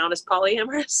divorcees count as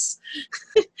polyamorous?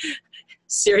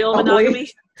 Serial monogamy?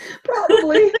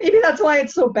 Probably. Maybe that's why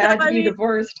it's so bad to be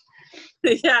divorced.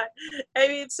 Yeah. I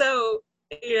mean, so,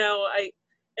 I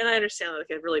understand that it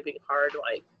can really be hard,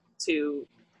 like, to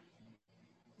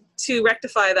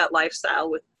rectify that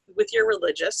lifestyle with your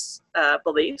religious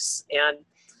beliefs. And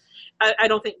I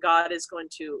don't think God is going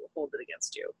to hold it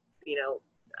against you.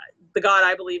 The God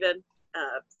I believe in,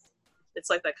 It's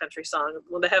like that country song.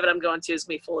 Well, the heaven I'm going to is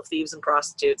going to be full of thieves and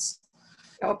prostitutes.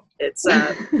 Oh. It's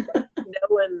no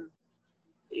one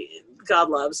God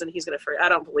loves, and he's going to free. I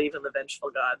don't believe in the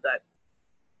vengeful God that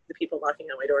the people knocking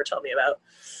on my door tell me about.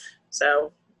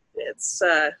 So it's,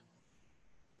 I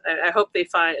hope they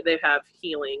have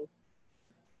healing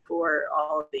for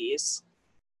all of these.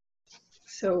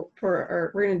 So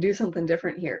we're going to do something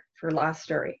different here for last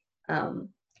story.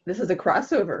 This is a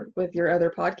crossover with your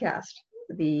other podcast,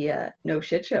 the No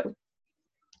Shit Show.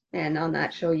 And on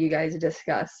that show, you guys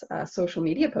discuss social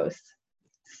media posts.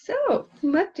 So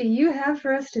what do you have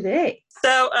for us today?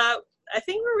 So I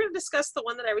think we're going to discuss the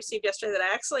one that I received yesterday that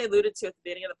I actually alluded to at the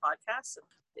beginning of the podcast.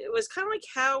 It was kind of like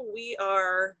how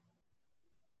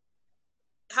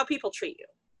people treat you.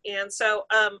 And so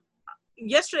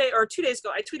yesterday or 2 days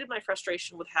ago, I tweeted my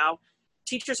frustration with how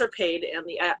teachers are paid and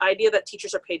the idea that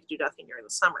teachers are paid to do nothing during the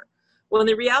summer. When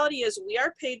the reality is we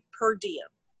are paid per diem,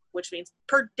 which means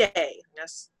per day.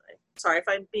 Yes, sorry if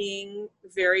I'm being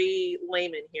very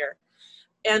layman here.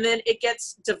 And then it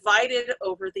gets divided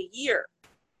over the year.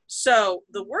 So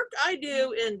the work I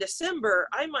do in December,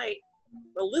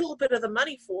 a little bit of the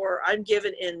money I'm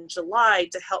given in July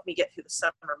to help me get through the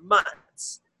summer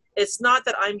months. It's not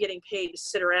that I'm getting paid to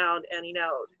sit around and,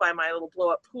 buy my little blow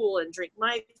up pool and drink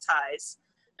Mai Tais.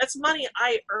 That's money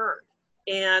I earned.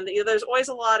 And there's always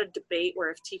a lot of debate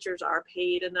where if teachers are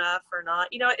paid enough or not.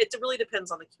 It really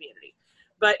depends on the community.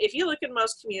 But if you look at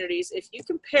most communities, if you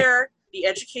compare the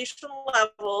educational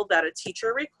level that a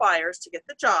teacher requires to get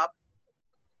the job,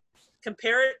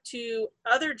 compare it to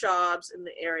other jobs in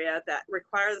the area that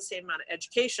require the same amount of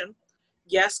education,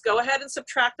 yes, go ahead and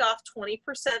subtract off 20%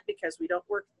 because we don't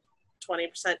work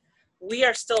 20%. We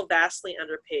are still vastly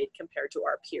underpaid compared to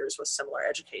our peers with similar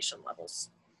education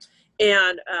levels.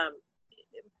 And,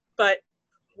 but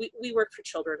we work for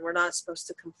children. We're not supposed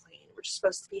to complain. We're just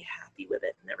supposed to be happy with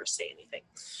it and never say anything.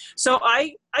 So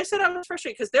I said I was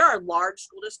frustrated because there are large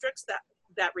school districts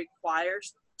that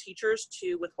requires teachers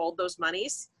to withhold those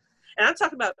monies. And I'm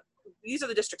talking about, these are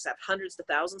the districts that have hundreds of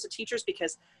thousands of teachers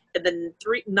because in the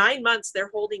 9 months they're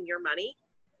holding your money,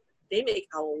 they make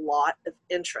a lot of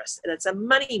interest, and it's a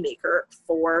money maker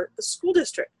for the school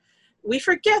district. We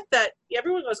forget that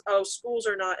everyone goes, oh, schools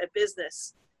are not a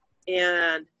business,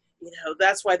 and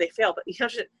that's why they fail. But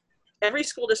every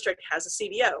school district has a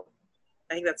CBO.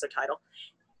 I think that's their title,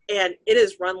 and it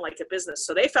is run like a business.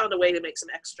 So they found a way to make some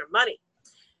extra money,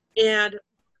 and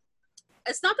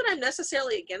it's not that I'm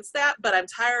necessarily against that, but I'm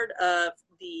tired of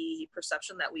the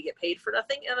perception that we get paid for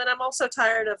nothing. And then I'm also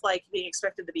tired of being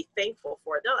expected to be thankful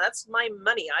for it. No, that's my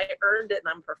money. I earned it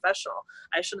and I'm professional.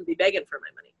 I shouldn't be begging for my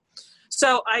money.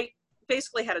 So I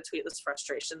basically had to tweet this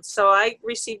frustration. So I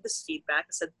received this feedback.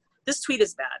 I said, this tweet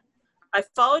is bad. I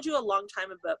followed you a long time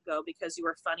ago because you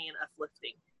were funny and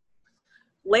uplifting.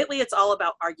 Lately, it's all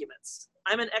about arguments.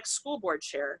 I'm an ex-school board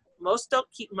chair. Most don't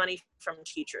keep money from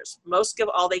teachers. Most give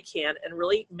all they can and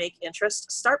really make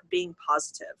interest. Start being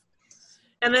positive.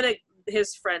 And then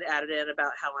his friend added in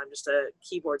about how I'm just a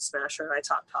keyboard smasher and I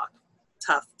talk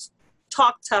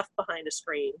tough behind a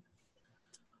screen.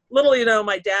 Little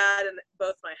my dad and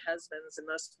both my husbands and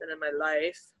most men in my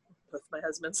life, both my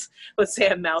husbands, would say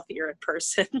I'm mouthier in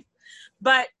person.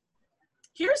 But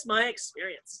here's my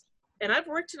experience. And I've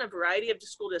worked in a variety of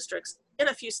school districts in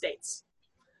a few states.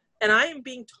 And I am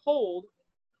being told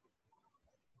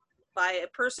by a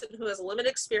person who has limited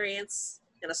experience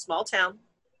in a small town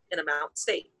in a mountain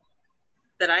state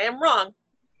that I am wrong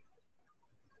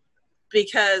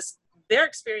because their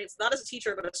experience, not as a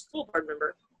teacher, but a school board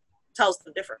member, tells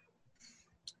them different.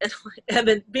 And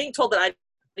then being told that I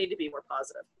need to be more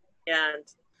positive. And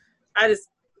I just,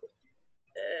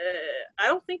 I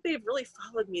don't think they've really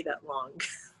followed me that long.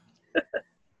 I'm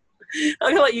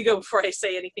going to let you go before I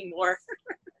say anything more.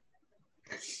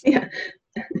 Yeah.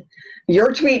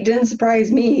 Your tweet didn't surprise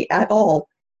me at all.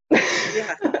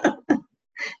 Yeah.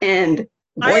 And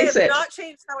I have it. not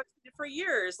changed how I tweet for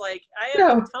years. I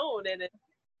have a tone, and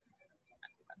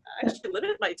I should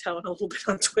limit my tone a little bit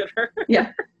on Twitter.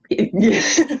 Yeah.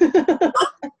 Because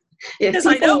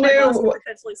I know my boss could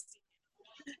potentially see.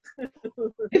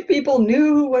 If people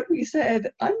knew what we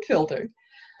said unfiltered.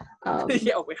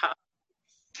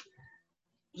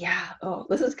 Yeah. Oh,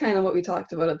 this is kind of what we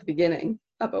talked about at the beginning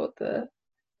about the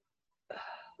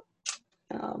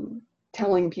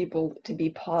telling people to be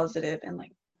positive and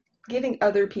giving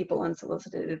other people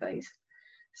unsolicited advice.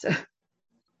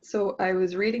 So I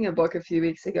was reading a book a few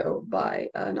weeks ago by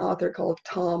an author called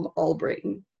Tom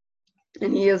Albrighton,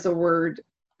 and he has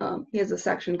a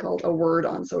section called A Word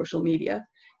on Social Media,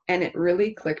 and it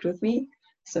really clicked with me.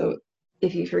 So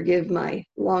if you forgive my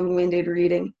long-winded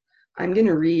reading, I'm going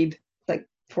to read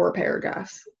 4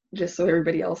 paragraphs just so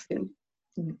everybody else can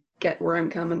get where I'm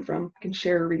coming from, can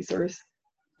share a resource.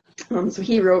 So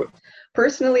he wrote,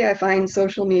 personally, I find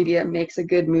social media makes a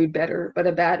good mood better, but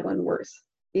a bad one worse.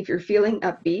 If you're feeling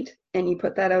upbeat and you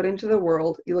put that out into the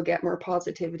world, you'll get more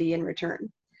positivity in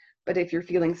return. But if you're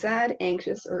feeling sad,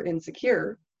 anxious, or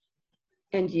insecure,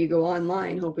 and you go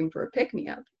online hoping for a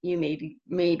pick-me-up, you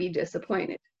may be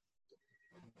disappointed.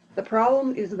 The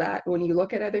problem is that when you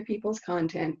look at other people's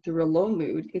content through a low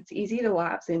mood, it's easy to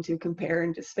lapse into compare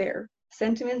and despair.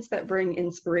 Sentiments that bring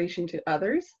inspiration to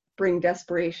others bring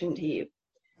desperation to you.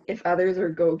 If others are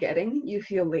go-getting, you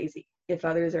feel lazy. If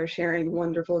others are sharing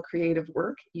wonderful creative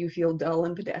work, you feel dull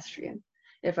and pedestrian.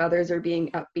 If others are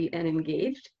being upbeat and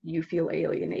engaged, you feel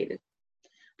alienated.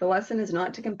 The lesson is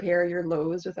not to compare your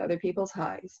lows with other people's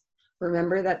highs.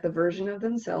 Remember that the version of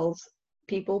themselves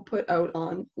people put out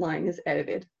online is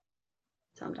edited.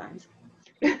 Sometimes.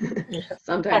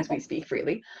 Sometimes we speak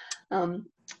freely.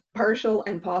 Partial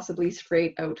and possibly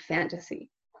straight out fantasy.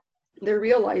 Their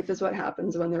real life is what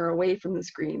happens when they're away from the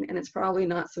screen, and it's probably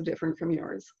not so different from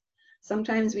yours.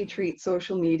 Sometimes we treat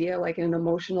social media like an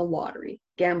emotional lottery,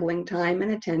 gambling time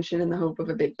and attention in the hope of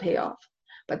a big payoff.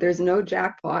 But there's no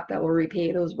jackpot that will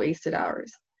repay those wasted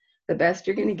hours. The best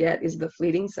you're going to get is the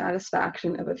fleeting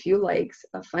satisfaction of a few likes,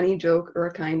 a funny joke, or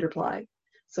a kind reply.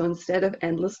 So instead of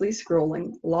endlessly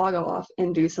scrolling, log off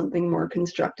and do something more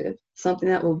constructive, something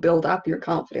that will build up your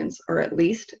confidence, or at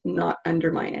least not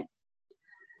undermine it.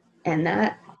 And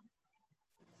that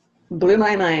blew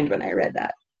my mind when I read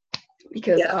that,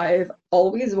 because I've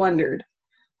always wondered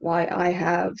why I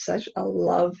have such a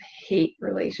love-hate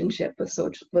relationship with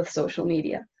social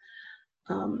media.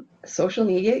 Social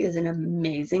media is an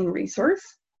amazing resource.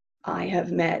 I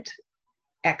have met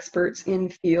experts in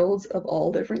fields of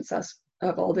all different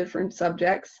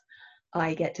subjects.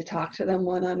 I get to talk to them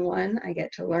one-on-one. I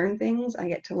get to learn things. I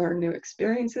get to learn new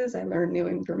experiences. I learn new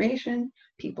information.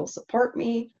 People support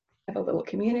me. I have a little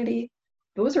community.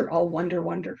 Those are all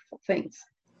wonderful things.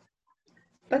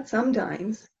 But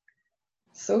sometimes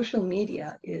social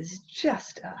media is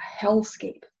just a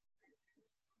hellscape.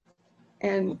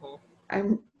 And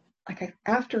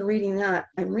after reading that,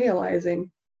 I'm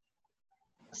realizing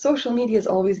social media is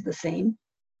always the same.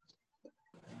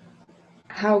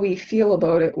 How we feel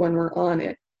about it when we're on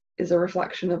it is a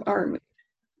reflection of our mood.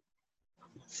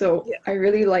 So I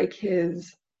really like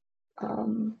his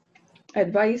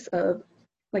advice of,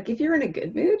 like, if you're in a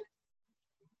good mood,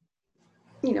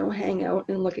 hang out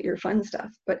and look at your fun stuff.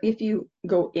 But if you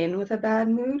go in with a bad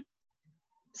mood,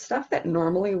 stuff that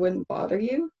normally wouldn't bother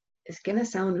you is going to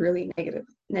sound really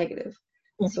negative.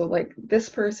 So like this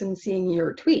person seeing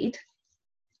your tweet,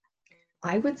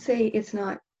 I would say it's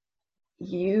not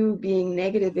you being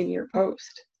negative in your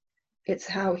post. It's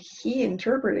how he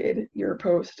interpreted your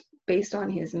post based on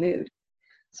his mood.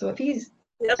 So if he's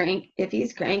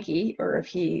cranky, or if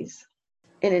he's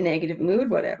in a negative mood,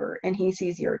 whatever, and he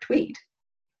sees your tweet,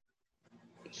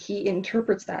 he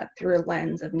interprets that through a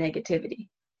lens of negativity.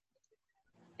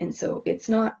 And so it's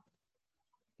not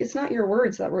your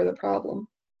words that were the problem.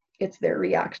 It's their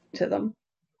reaction to them.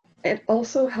 It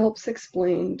also helps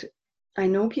explain, I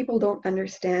know people don't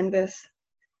understand this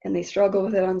and they struggle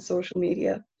with it on social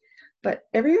media, but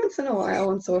every once in a while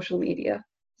on social media,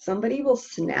 somebody will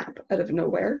snap out of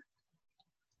nowhere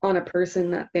on a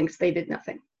person that thinks they did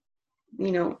nothing.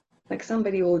 Like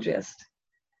somebody will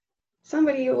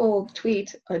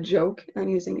tweet a joke, I'm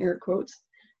using air quotes,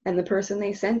 and the person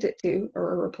they sent it to,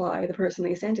 or a reply, the person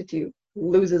they sent it to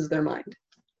loses their mind.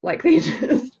 Like they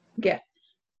just get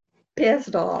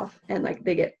pissed off, and like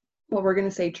they get, well, we're going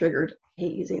to say triggered. I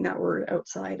hate using that word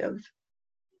outside of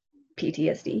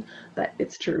PTSD, but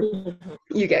it's true.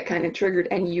 You get kind of triggered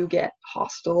and you get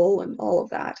hostile and all of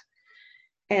that.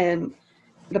 And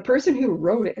the person who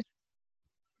wrote it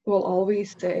will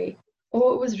always say,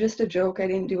 oh, it was just a joke. I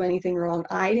didn't do anything wrong.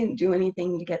 I didn't do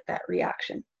anything to get that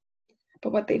reaction.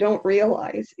 But what they don't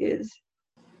realize is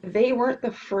they weren't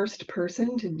the first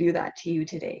person to do that to you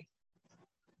today.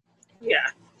 Yeah.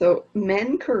 So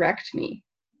men correct me.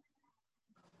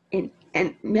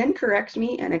 And men correct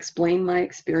me and explain my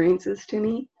experiences to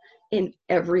me in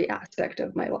every aspect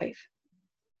of my life.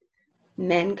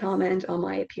 Men comment on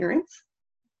my appearance,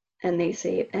 and they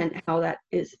say and how that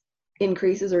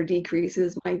increases or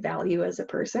decreases my value as a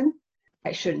person.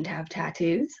 I shouldn't have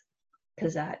tattoos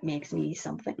because that makes me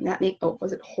something.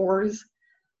 Was it whores?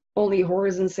 Only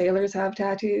whores and sailors have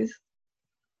tattoos.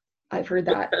 I've heard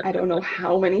that I don't know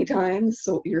how many times.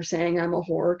 So you're saying I'm a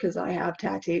whore because I have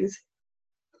tattoos.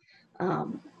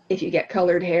 If you get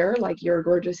colored hair, like your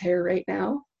gorgeous hair right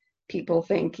now, people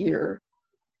think you're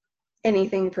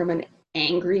anything from an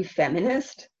angry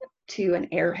feminist to an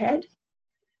airhead.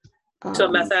 To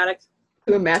a meth addict.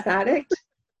 To a meth addict.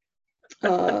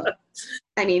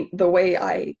 I mean, the way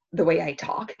I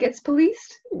talk gets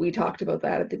policed. We talked about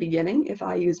that at the beginning. If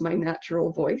I use my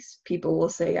natural voice, people will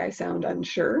say I sound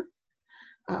unsure.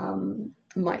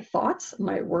 My thoughts,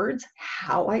 my words,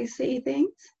 how I say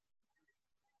things.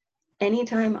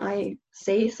 Anytime I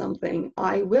say something,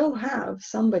 I will have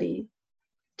somebody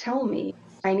tell me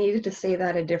I needed to say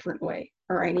that a different way,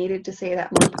 or I needed to say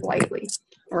that more politely,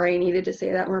 or I needed to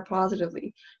say that more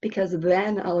positively, because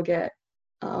then I'll get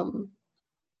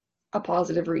a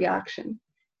positive reaction,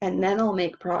 and then I'll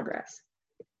make progress.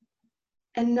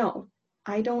 And no,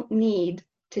 I don't need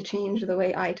to change the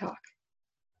way I talk.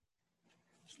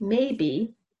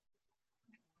 Maybe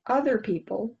other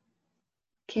people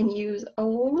can use a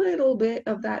little bit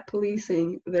of that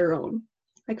policing their own.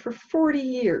 Like for 40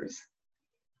 years,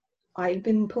 I've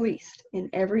been policed in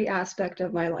every aspect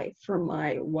of my life, from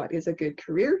my what is a good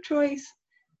career choice,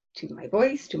 to my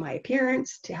voice, to my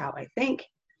appearance, to how I think.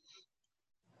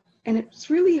 And it's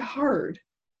really hard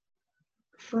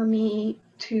for me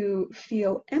to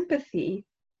feel empathy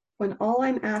when all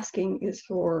I'm asking is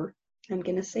for, I'm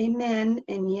going to say men,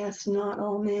 and yes, not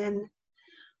all men,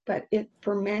 but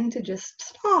for men to just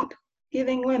stop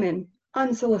giving women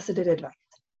unsolicited advice.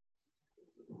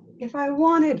 If I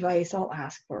want advice, I'll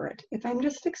ask for it. If I'm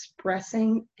just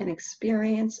expressing an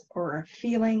experience or a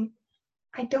feeling,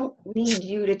 I don't need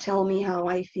you to tell me how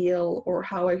I feel or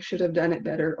how I should have done it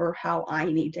better or how I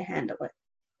need to handle it.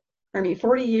 I mean,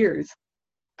 40 years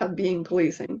of being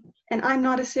policing, and I'm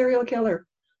not a serial killer.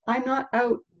 I'm not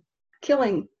out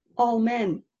killing all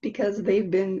men because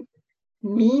they've been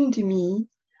mean to me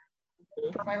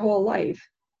for my whole life.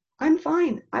 I'm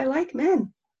fine. I like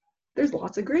men. There's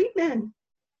lots of great men.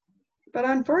 But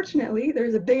unfortunately,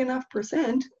 there's a big enough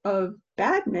percent of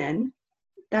bad men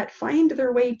that find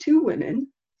their way to women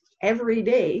every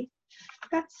day.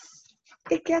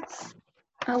 It gets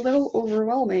a little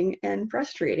overwhelming and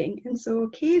frustrating. And so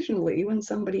occasionally when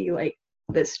somebody like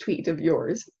this tweet of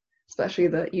yours, especially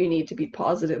that you need to be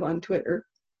positive on Twitter,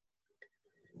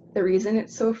 the reason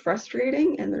it's so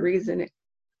frustrating and the reason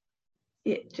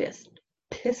it just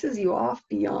pisses you off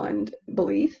beyond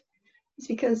belief is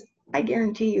because I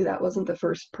guarantee you that wasn't the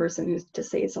first person to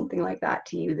say something like that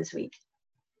to you this week.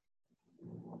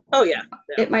 Oh, yeah.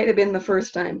 It might have been the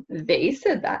first time they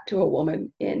said that to a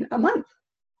woman in a month.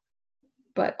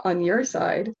 But on your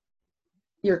side,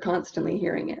 you're constantly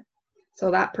hearing it. So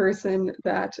that person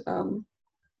that,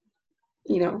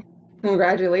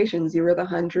 congratulations, you were the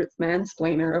 100th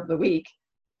mansplainer of the week,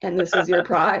 and this is your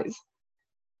prize.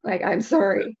 Like, I'm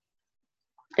sorry.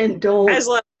 And don't...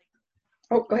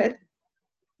 Oh, go ahead.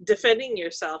 Defending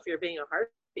yourself, you're being a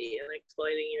heartbeat, and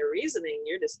explaining your reasoning,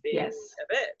 you're just being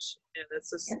a bitch. And it's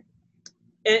just, and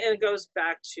it goes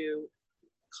back to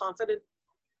confident,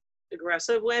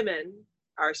 aggressive women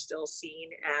are still seen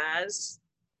as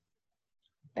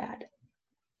bad.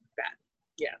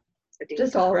 Yeah.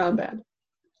 Just all around bad.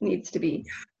 Needs to be.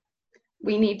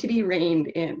 We need to be reined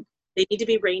in. They need to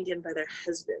be reined in by their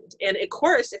husband. And of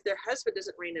course, if their husband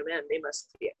doesn't rein them in, they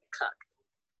must be a cuck.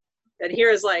 And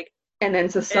here is like, and then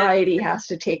society has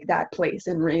to take that place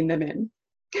and rein them in.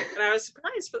 And I was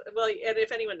surprised. Well, and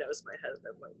if anyone knows my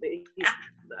husband, he's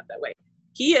not that way.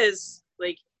 He is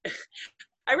like,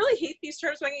 I really hate these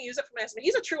terms, but I'm going to use it for my husband.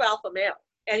 He's a true alpha male.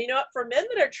 And you know what? For men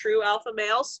that are true alpha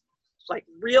males, like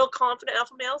real confident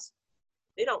alpha males,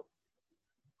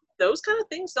 those kind of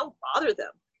things don't bother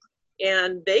them.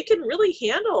 And they can really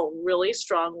handle really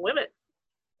strong women.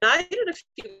 And I did a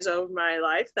few things over my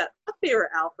life that thought they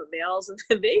were alpha males,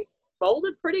 and they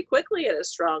folded pretty quickly at a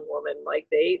strong woman. Like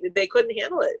they couldn't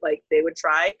handle it. Like they would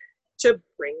try to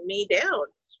bring me down.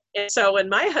 And so when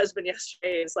my husband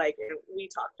yesterday is like, we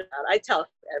talked about it, I tell him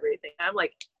everything. I'm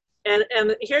like, and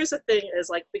here's the thing is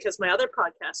like, because my other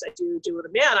podcast I do with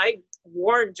a man, I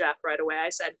warned Jeff right away. I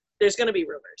said, there's going to be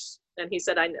rumors. And he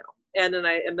said, I know. And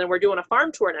then we're doing a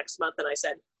farm tour next month. And I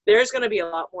said, there's going to be a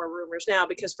lot more rumors now,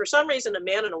 because for some reason, a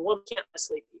man and a woman can't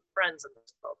necessarily be friends in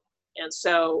this world. And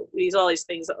so all these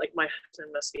things that like my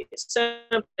husband must be a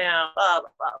simp now, blah, blah,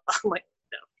 blah. I'm like,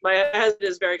 no, my husband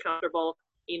is very comfortable.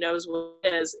 He knows what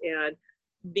it is. And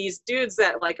these dudes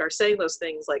that like are saying those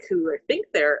things, like who think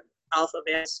they're alpha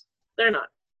males, they're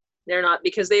not,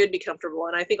 because they would be comfortable.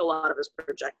 And I think a lot of it's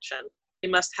projection. They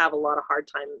must have a lot of hard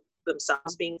time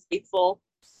themselves being faithful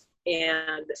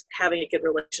and having a good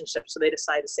relationship. So they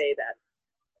decide to say that,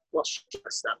 well, she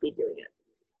must not be doing it.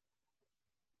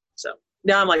 So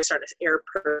now I'm like starting to air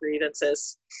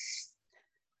grievances.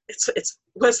 it's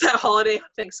what's that holiday on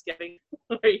Thanksgiving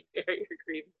where you're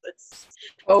grieving this?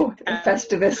 Oh,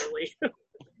 Festivus.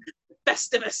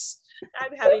 Festivus.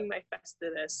 I'm having my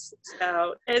Festivus.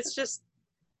 So it's just,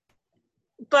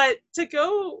 but to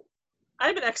go,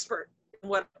 I'm an expert in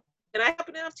what, and I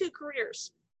happen to have 2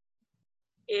 careers.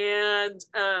 And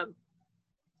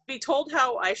be told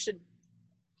how I should,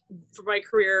 for my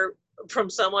career, from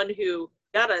someone who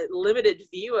got a limited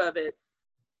view of it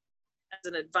as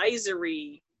an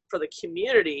advisory for the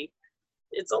community,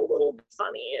 it's a little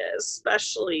funny,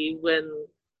 especially when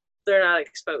they're not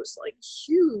exposed to like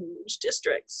huge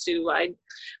districts. One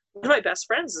of my best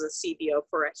friends is a CBO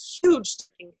for a huge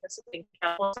district.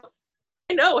 I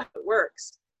know how it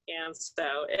works, and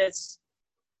so it's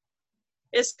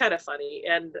kind of funny.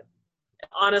 And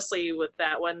honestly, with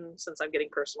that one, since I'm getting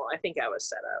personal, I think I was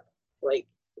set up. Like,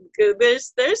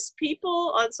 there's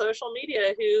people on social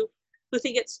media who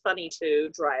think it's funny to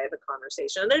drive a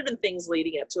conversation. And there have been things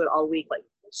leading up to it all week, like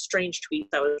strange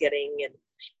tweets I was getting,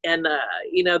 and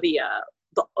you know,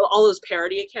 all those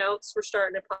parody accounts were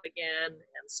starting to pop again,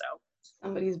 and so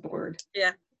somebody's bored.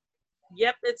 Yeah.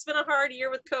 Yep, it's been a hard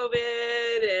year with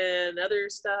COVID and other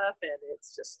stuff, and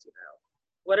it's just, you know,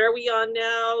 what are we on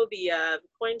now? The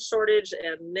coin shortage,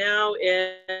 and now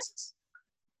it's,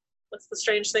 what's the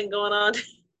strange thing going on?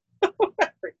 I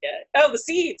forget. Oh, the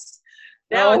seeds.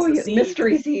 Now it's the seeds.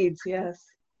 Mystery seeds, yes.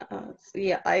 So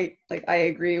yeah, I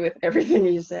agree with everything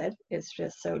you said. It's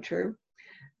just so true.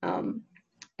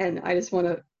 And I just want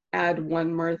to add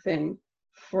one more thing.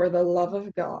 For the love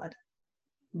of God,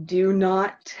 do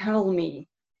not tell me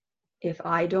if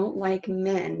I don't like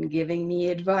men giving me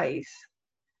advice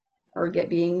or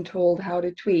being told how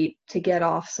to tweet to get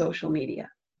off social media.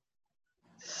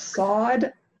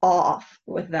 Sod off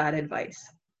with that advice.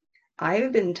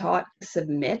 I've been taught to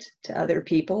submit to other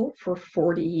people for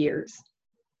 40 years.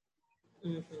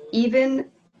 Mm-hmm.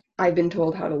 Even I've been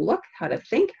told how to look, how to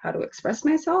think, how to express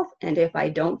myself, and if I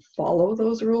don't follow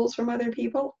those rules from other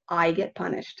people, I get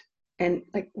punished. And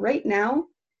like right now,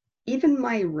 even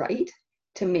my right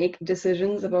to make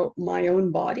decisions about my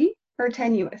own body are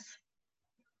tenuous.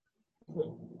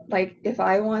 Like if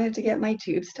I wanted to get my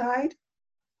tubes tied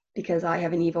because I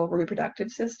have an evil reproductive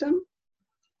system,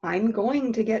 I'm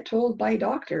going to get told by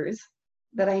doctors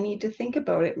that I need to think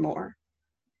about it more.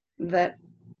 That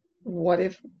what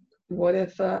if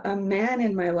a man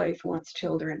in my life wants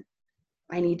children?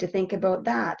 I need to think about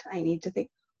that. I need to think,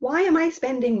 why am I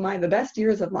spending the best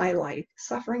years of my life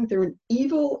suffering through an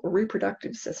evil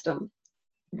reproductive system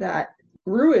that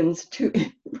ruins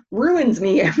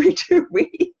me every 2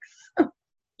 weeks?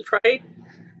 Right?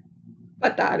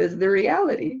 But that is the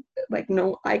reality. Like,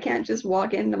 no, I can't just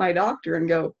walk into my doctor and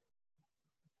go,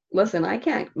 listen, I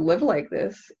can't live like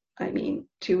this. I mean,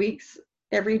 2 weeks,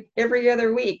 every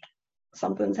other week,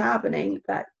 something's happening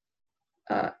that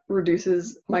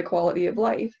reduces my quality of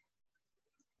life.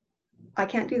 I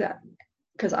can't do that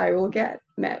because I will get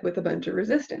met with a bunch of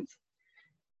resistance.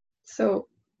 So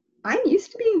I'm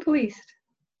used to being policed.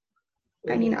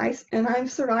 I mean,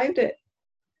 I've survived it.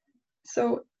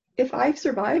 So if I've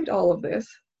survived all of this,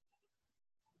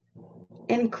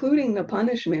 including the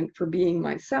punishment for being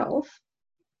myself,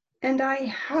 and I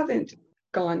haven't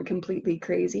gone completely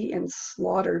crazy and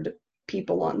slaughtered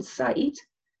people on sight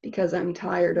because I'm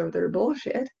tired of their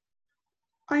bullshit,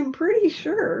 I'm pretty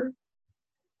sure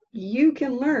you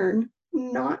can learn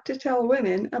not to tell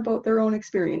women about their own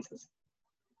experiences.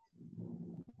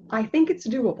 I think it's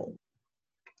doable.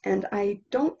 And I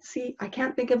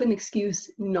can't think of an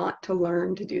excuse not to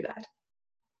learn to do that,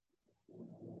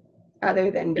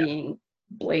 other than being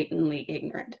blatantly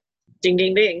ignorant. Ding,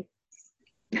 ding, ding.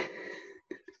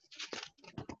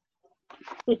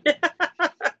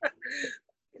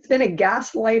 It's been a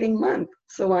gaslighting month,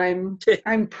 so I'm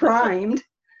primed,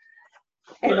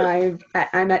 and I'm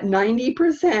at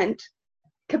 90%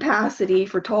 capacity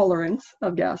for tolerance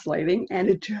of gaslighting, and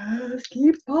it just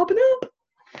keeps popping up.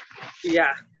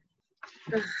 Yeah.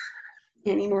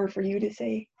 Any more for you to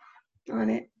say on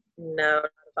it? No, not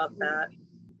about that.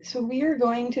 So we are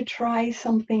going to try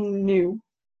something new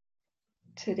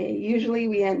today. Usually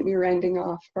we're ending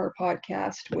off our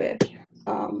podcast with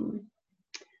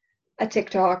a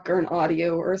TikTok or an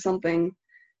audio or something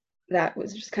that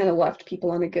was just kind of left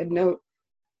people on a good note.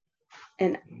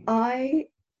 And I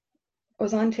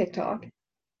was on TikTok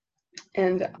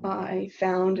and I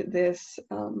found this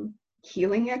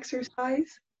healing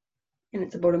exercise, and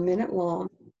it's about a minute long,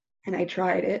 and I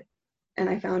tried it and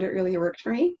I found it really worked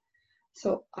for me.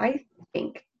 So I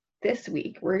think this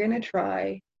week we're going to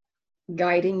try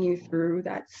guiding you through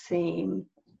that same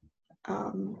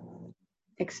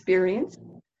experience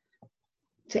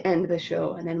to end the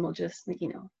show, and then we'll just,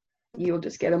 you'll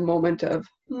just get a moment of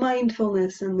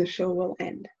mindfulness and the show will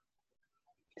end.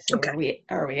 So Okay.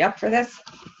 are we up for this?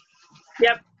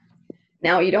 Yep.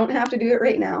 Now, you don't have to do it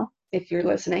right now if you're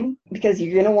listening, because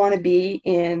you're going to want to be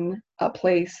in a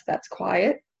place that's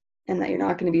quiet and that you're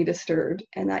not going to be disturbed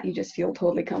and that you just feel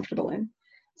totally comfortable in.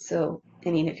 So,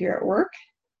 if you're at work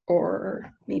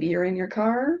or maybe you're in your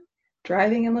car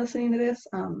driving and listening to this,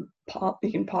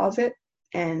 you can pause it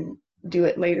and do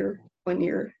it later when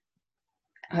you're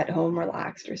at home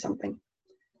relaxed or something.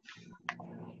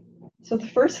 So the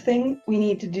first thing we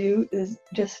need to do is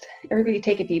just everybody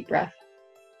take a deep breath.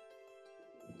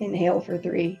 Inhale for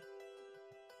 3.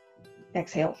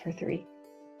 Exhale for 3.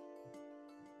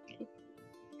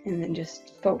 And then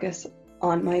just focus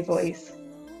on my voice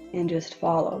and just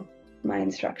follow my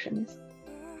instructions.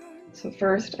 So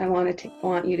first, I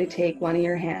want you to take one of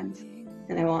your hands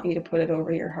and I want you to put it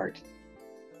over your heart.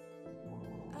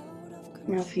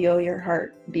 Now feel your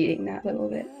heart beating that little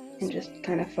bit and just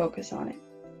kind of focus on it.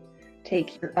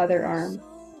 Take your other arm.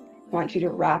 I want you to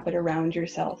wrap it around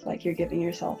yourself like you're giving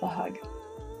yourself a hug.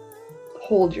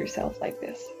 Hold yourself like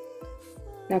this.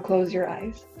 Now close your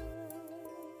eyes.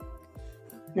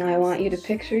 Now I want you to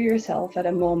picture yourself at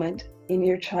a moment in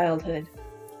your childhood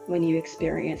when you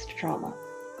experienced trauma.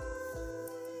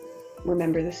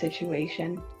 Remember the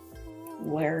situation,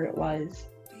 where it was,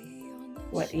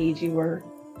 what age you were,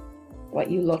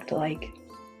 what you looked like,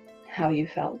 how you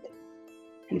felt,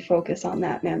 and focus on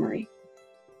that memory.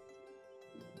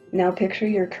 Now picture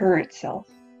your current self,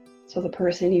 so the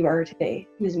person you are today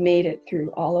who's made it through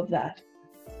all of that.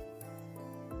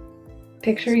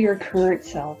 Picture your current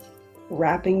self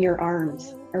wrapping your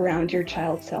arms around your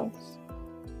child self,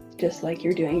 just like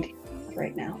you're doing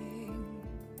right now,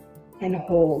 and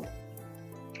hold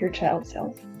your child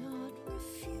self.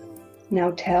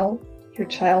 Now tell your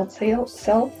child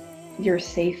self you're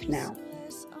safe now.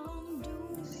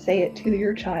 Say it to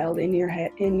your child in your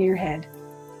head.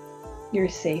 You're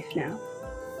safe now.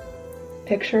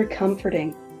 Picture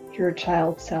comforting your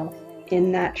child self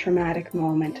in that traumatic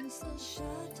moment.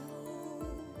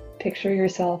 Picture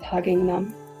yourself hugging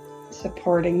them,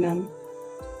 supporting them,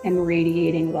 and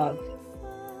radiating love.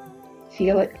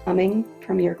 Feel it coming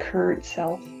from your current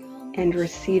self and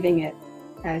receiving it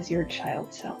as your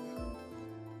child self.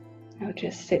 Now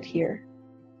just sit here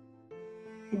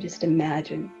and just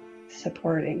imagine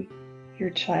supporting your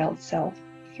child self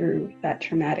through that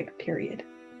traumatic period.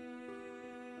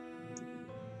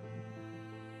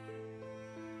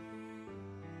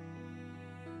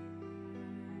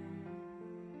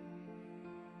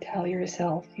 Tell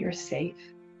yourself you're safe.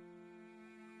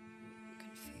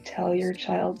 Tell your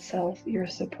child self you're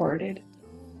supported.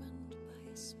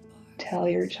 Tell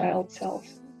your child self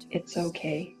it's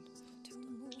okay,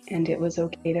 and it was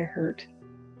okay to hurt.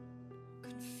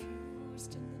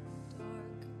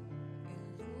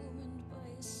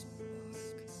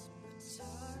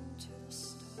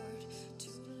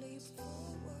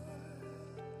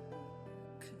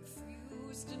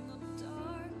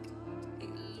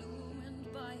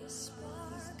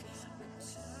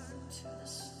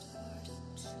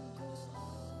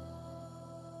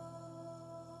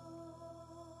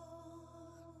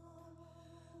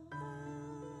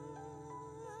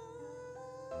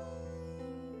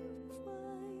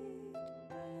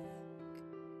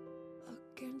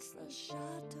 Against the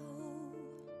shadow,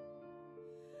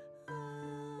 I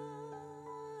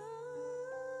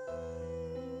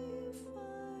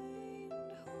find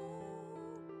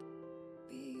hope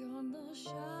beyond the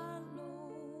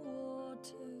shallow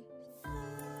waters. I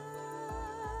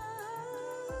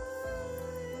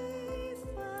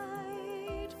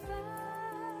fight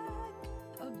back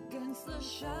against the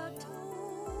shadow.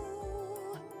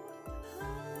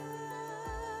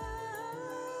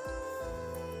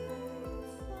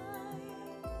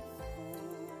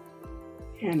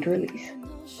 And release.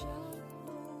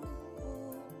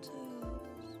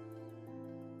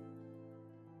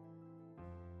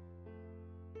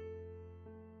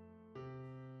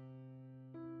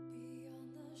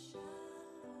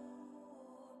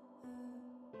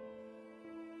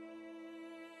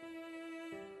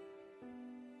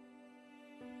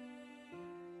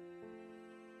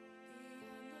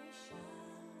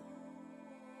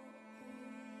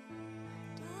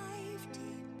 Dive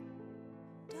deep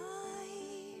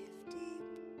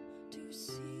to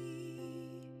see.